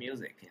rap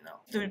music,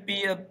 To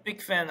be a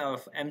big fan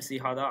of MC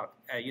Hot Dog,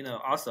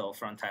 also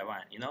from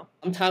Taiwan,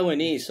 I'm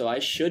Taiwanese, so I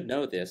should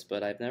know this,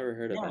 but I've never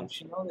heard of him. Yeah, you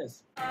should know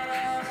this.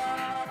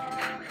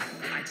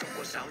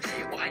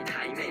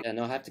 And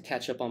I'll have to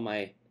catch up on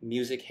my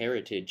music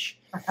heritage.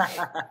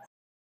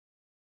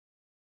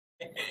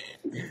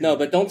 No,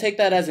 but don't take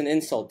that as an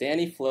insult.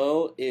 Danny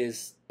Flo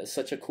is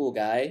such a cool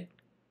guy,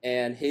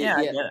 and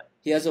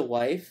He has a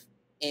wife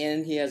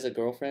and he has a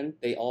girlfriend.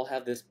 They all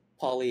have this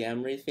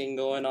polyamory thing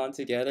going on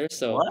together.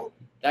 So What?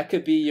 that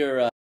could be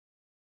your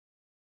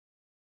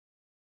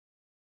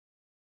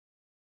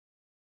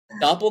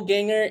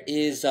doppelganger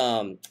is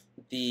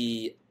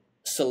the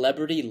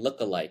celebrity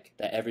lookalike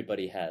that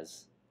everybody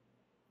has.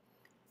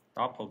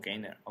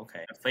 Doppelganger.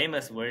 Okay. A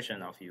famous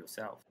version of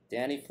yourself.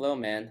 Danny Flo,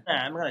 man.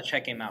 Yeah, I'm gonna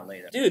check him out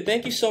later. Dude,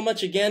 thank you so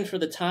much again for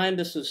the time.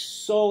 This was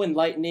so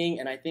enlightening,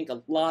 and I think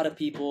a lot of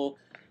people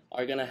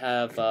are gonna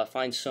have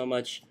find so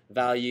much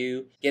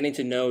value getting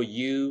to know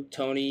you,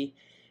 Tony,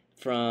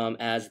 from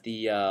as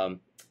the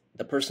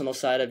personal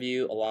side of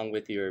you, along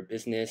with your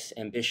business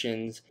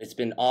ambitions. It's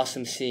been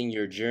awesome seeing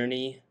your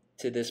journey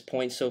to this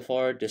point so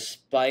far,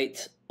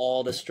 despite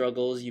all the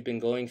struggles you've been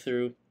going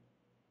through.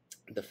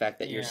 The fact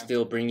that you're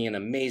still bringing an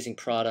amazing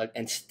product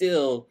and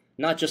still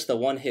not just a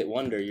one-hit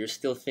wonder, you're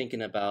still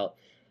thinking about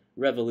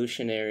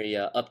revolutionary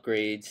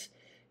upgrades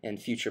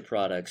and future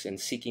products and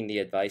seeking the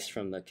advice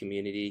from the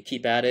community.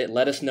 Keep at it.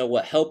 Let us know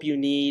what help you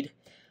need.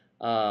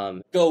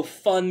 Go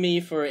fund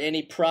me for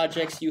any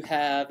projects you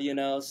have, you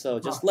know, so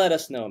just let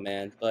us know,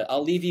 man. But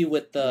I'll leave you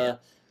with the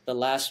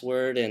last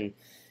word and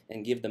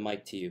give the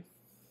mic to you.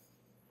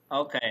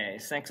 Okay,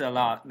 thanks a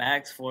lot,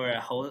 Max, for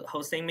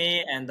hosting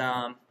me. And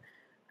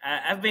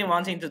I've been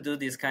wanting to do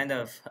this kind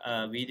of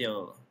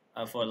video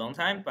for a long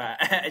time, but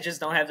I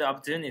just don't have the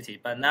opportunity.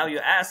 But now you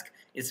ask,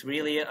 it's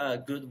really a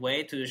good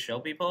way to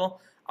show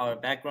people our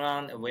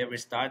background, where we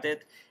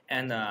started,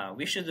 and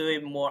we should do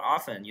it more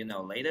often. You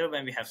know, later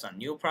when we have some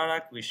new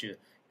product, we should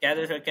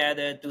gather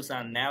together, do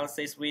some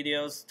analysis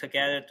videos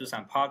together, do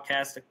some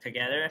podcasts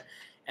together,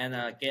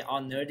 and get all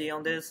nerdy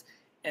on this.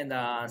 And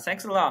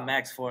thanks a lot,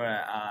 Max, for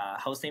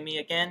hosting me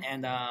again.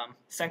 And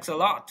thanks a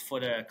lot for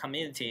the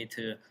community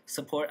to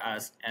support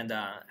us. And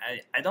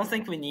I don't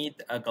think we need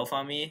a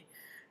GoFundMe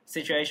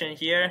situation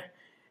here.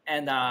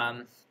 And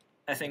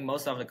I think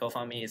most of the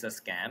GoFundMe is a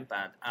scam.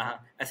 But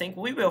I think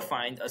we will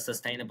find a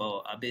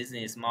sustainable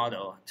business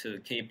model to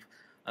keep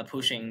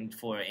pushing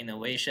for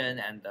innovation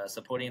and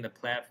supporting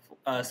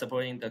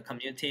supporting the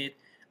community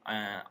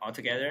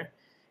altogether.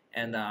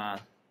 And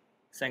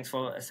thanks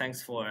for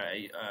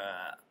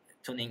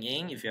tuning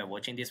in if you are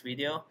watching this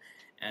video,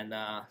 and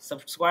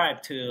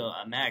subscribe to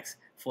Max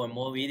for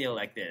more video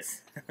like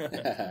this.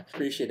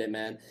 Appreciate it,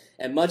 man.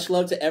 And much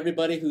love to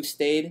everybody who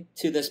stayed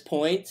to this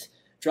point.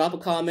 Drop a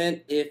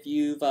comment if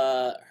you've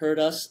heard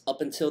us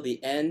up until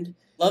the end.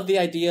 Love the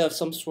idea of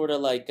some sort of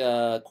like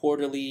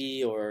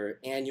quarterly or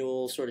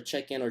annual sort of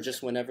check-in, or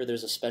just whenever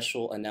there's a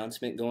special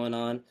announcement going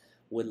on.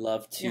 Would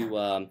love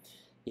to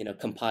you know,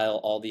 compile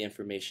all the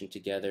information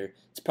together.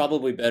 It's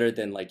probably better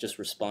than like just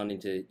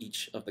responding to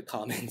each of the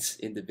comments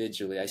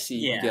individually. I see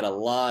you get a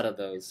lot of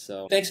those.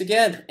 So thanks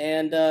again.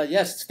 And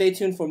yes, stay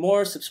tuned for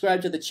more.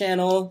 Subscribe to the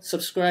channel.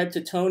 Subscribe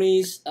to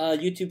Tony's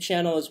YouTube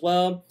channel as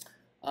well.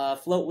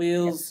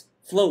 Floatwheels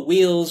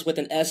with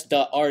an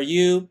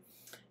S.ru.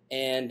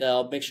 And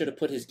I'll make sure to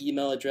put his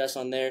email address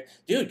on there.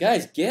 Dude,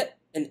 guys, get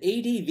an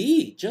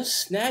ADV. Just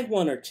snag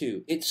one or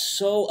two. It's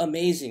so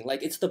amazing.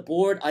 Like, it's the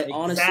board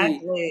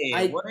honestly...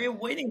 What are you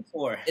waiting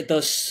for?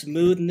 The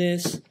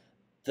smoothness,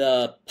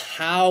 the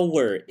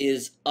power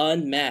is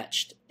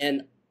unmatched,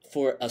 and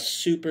for a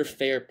super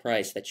fair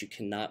price that you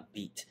cannot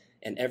beat.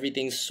 And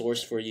everything's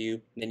sourced for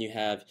you. Then you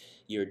have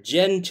your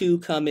Gen 2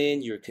 come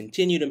in, your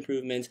continued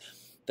improvements.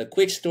 The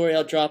quick story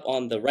I'll drop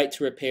on the right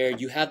to repair.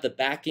 You have the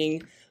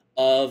backing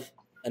of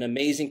an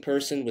amazing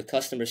person with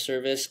customer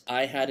service.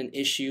 I had an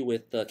issue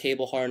with the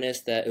cable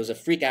harness that it was a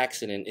freak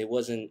accident. It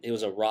was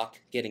a rock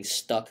getting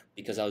stuck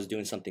because I was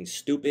doing something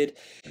stupid.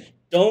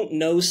 Don't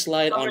no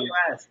slide on.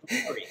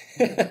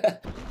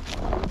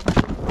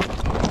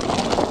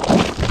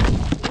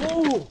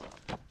 Whoa!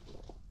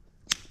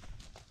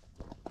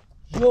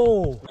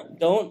 Yo!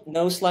 Don't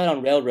no slide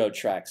on railroad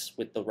tracks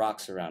with the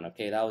rocks around.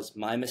 Okay, that was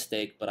my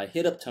mistake. But I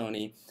hit up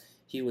Tony.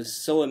 He was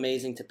so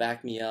amazing to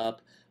back me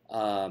up.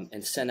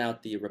 And sent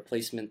out the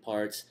replacement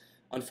parts.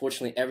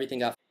 Unfortunately, everything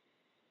got...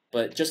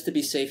 But just to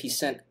be safe, he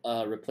sent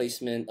a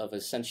replacement of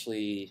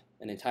essentially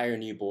an entire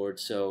new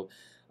board. So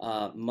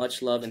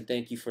much love and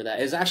thank you for that.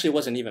 It actually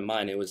wasn't even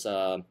mine. It was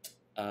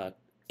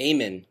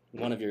Eamon,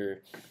 one of your...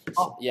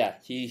 Yeah,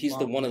 he's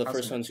one of the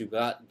first ones who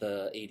got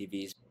the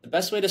ADVs. The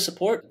best way to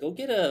support, go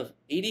get a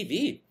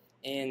ADV.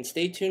 And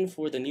stay tuned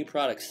for the new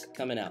products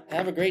coming out.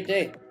 Have a great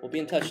day. We'll be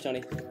in touch,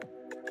 Tony.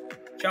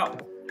 Ciao.